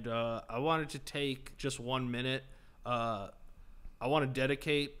 And I wanted to take just 1 minute. I want to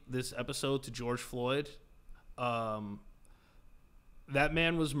dedicate this episode to George Floyd. That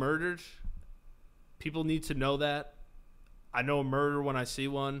man was murdered. People need to know that. I know a murder when I see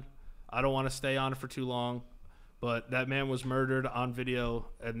one. I don't want to stay on it for too long. But that man was murdered on video,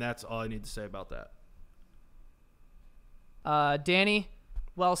 and that's all I need to say about that. Danny,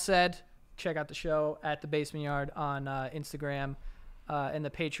 well said. Check out the show at The Basement Yard on Instagram and the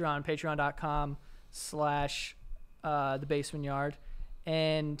Patreon, patreon.com/The Basement Yard.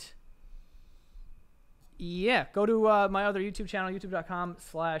 And yeah, go to my other YouTube channel,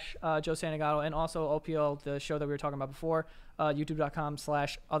 youtube.com/Joe Santagato, and also OPL, the show that we were talking about before,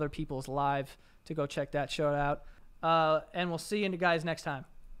 youtube.com/Other People's Live to go check that show out. And we'll see you guys next time.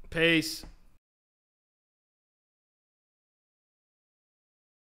 Peace.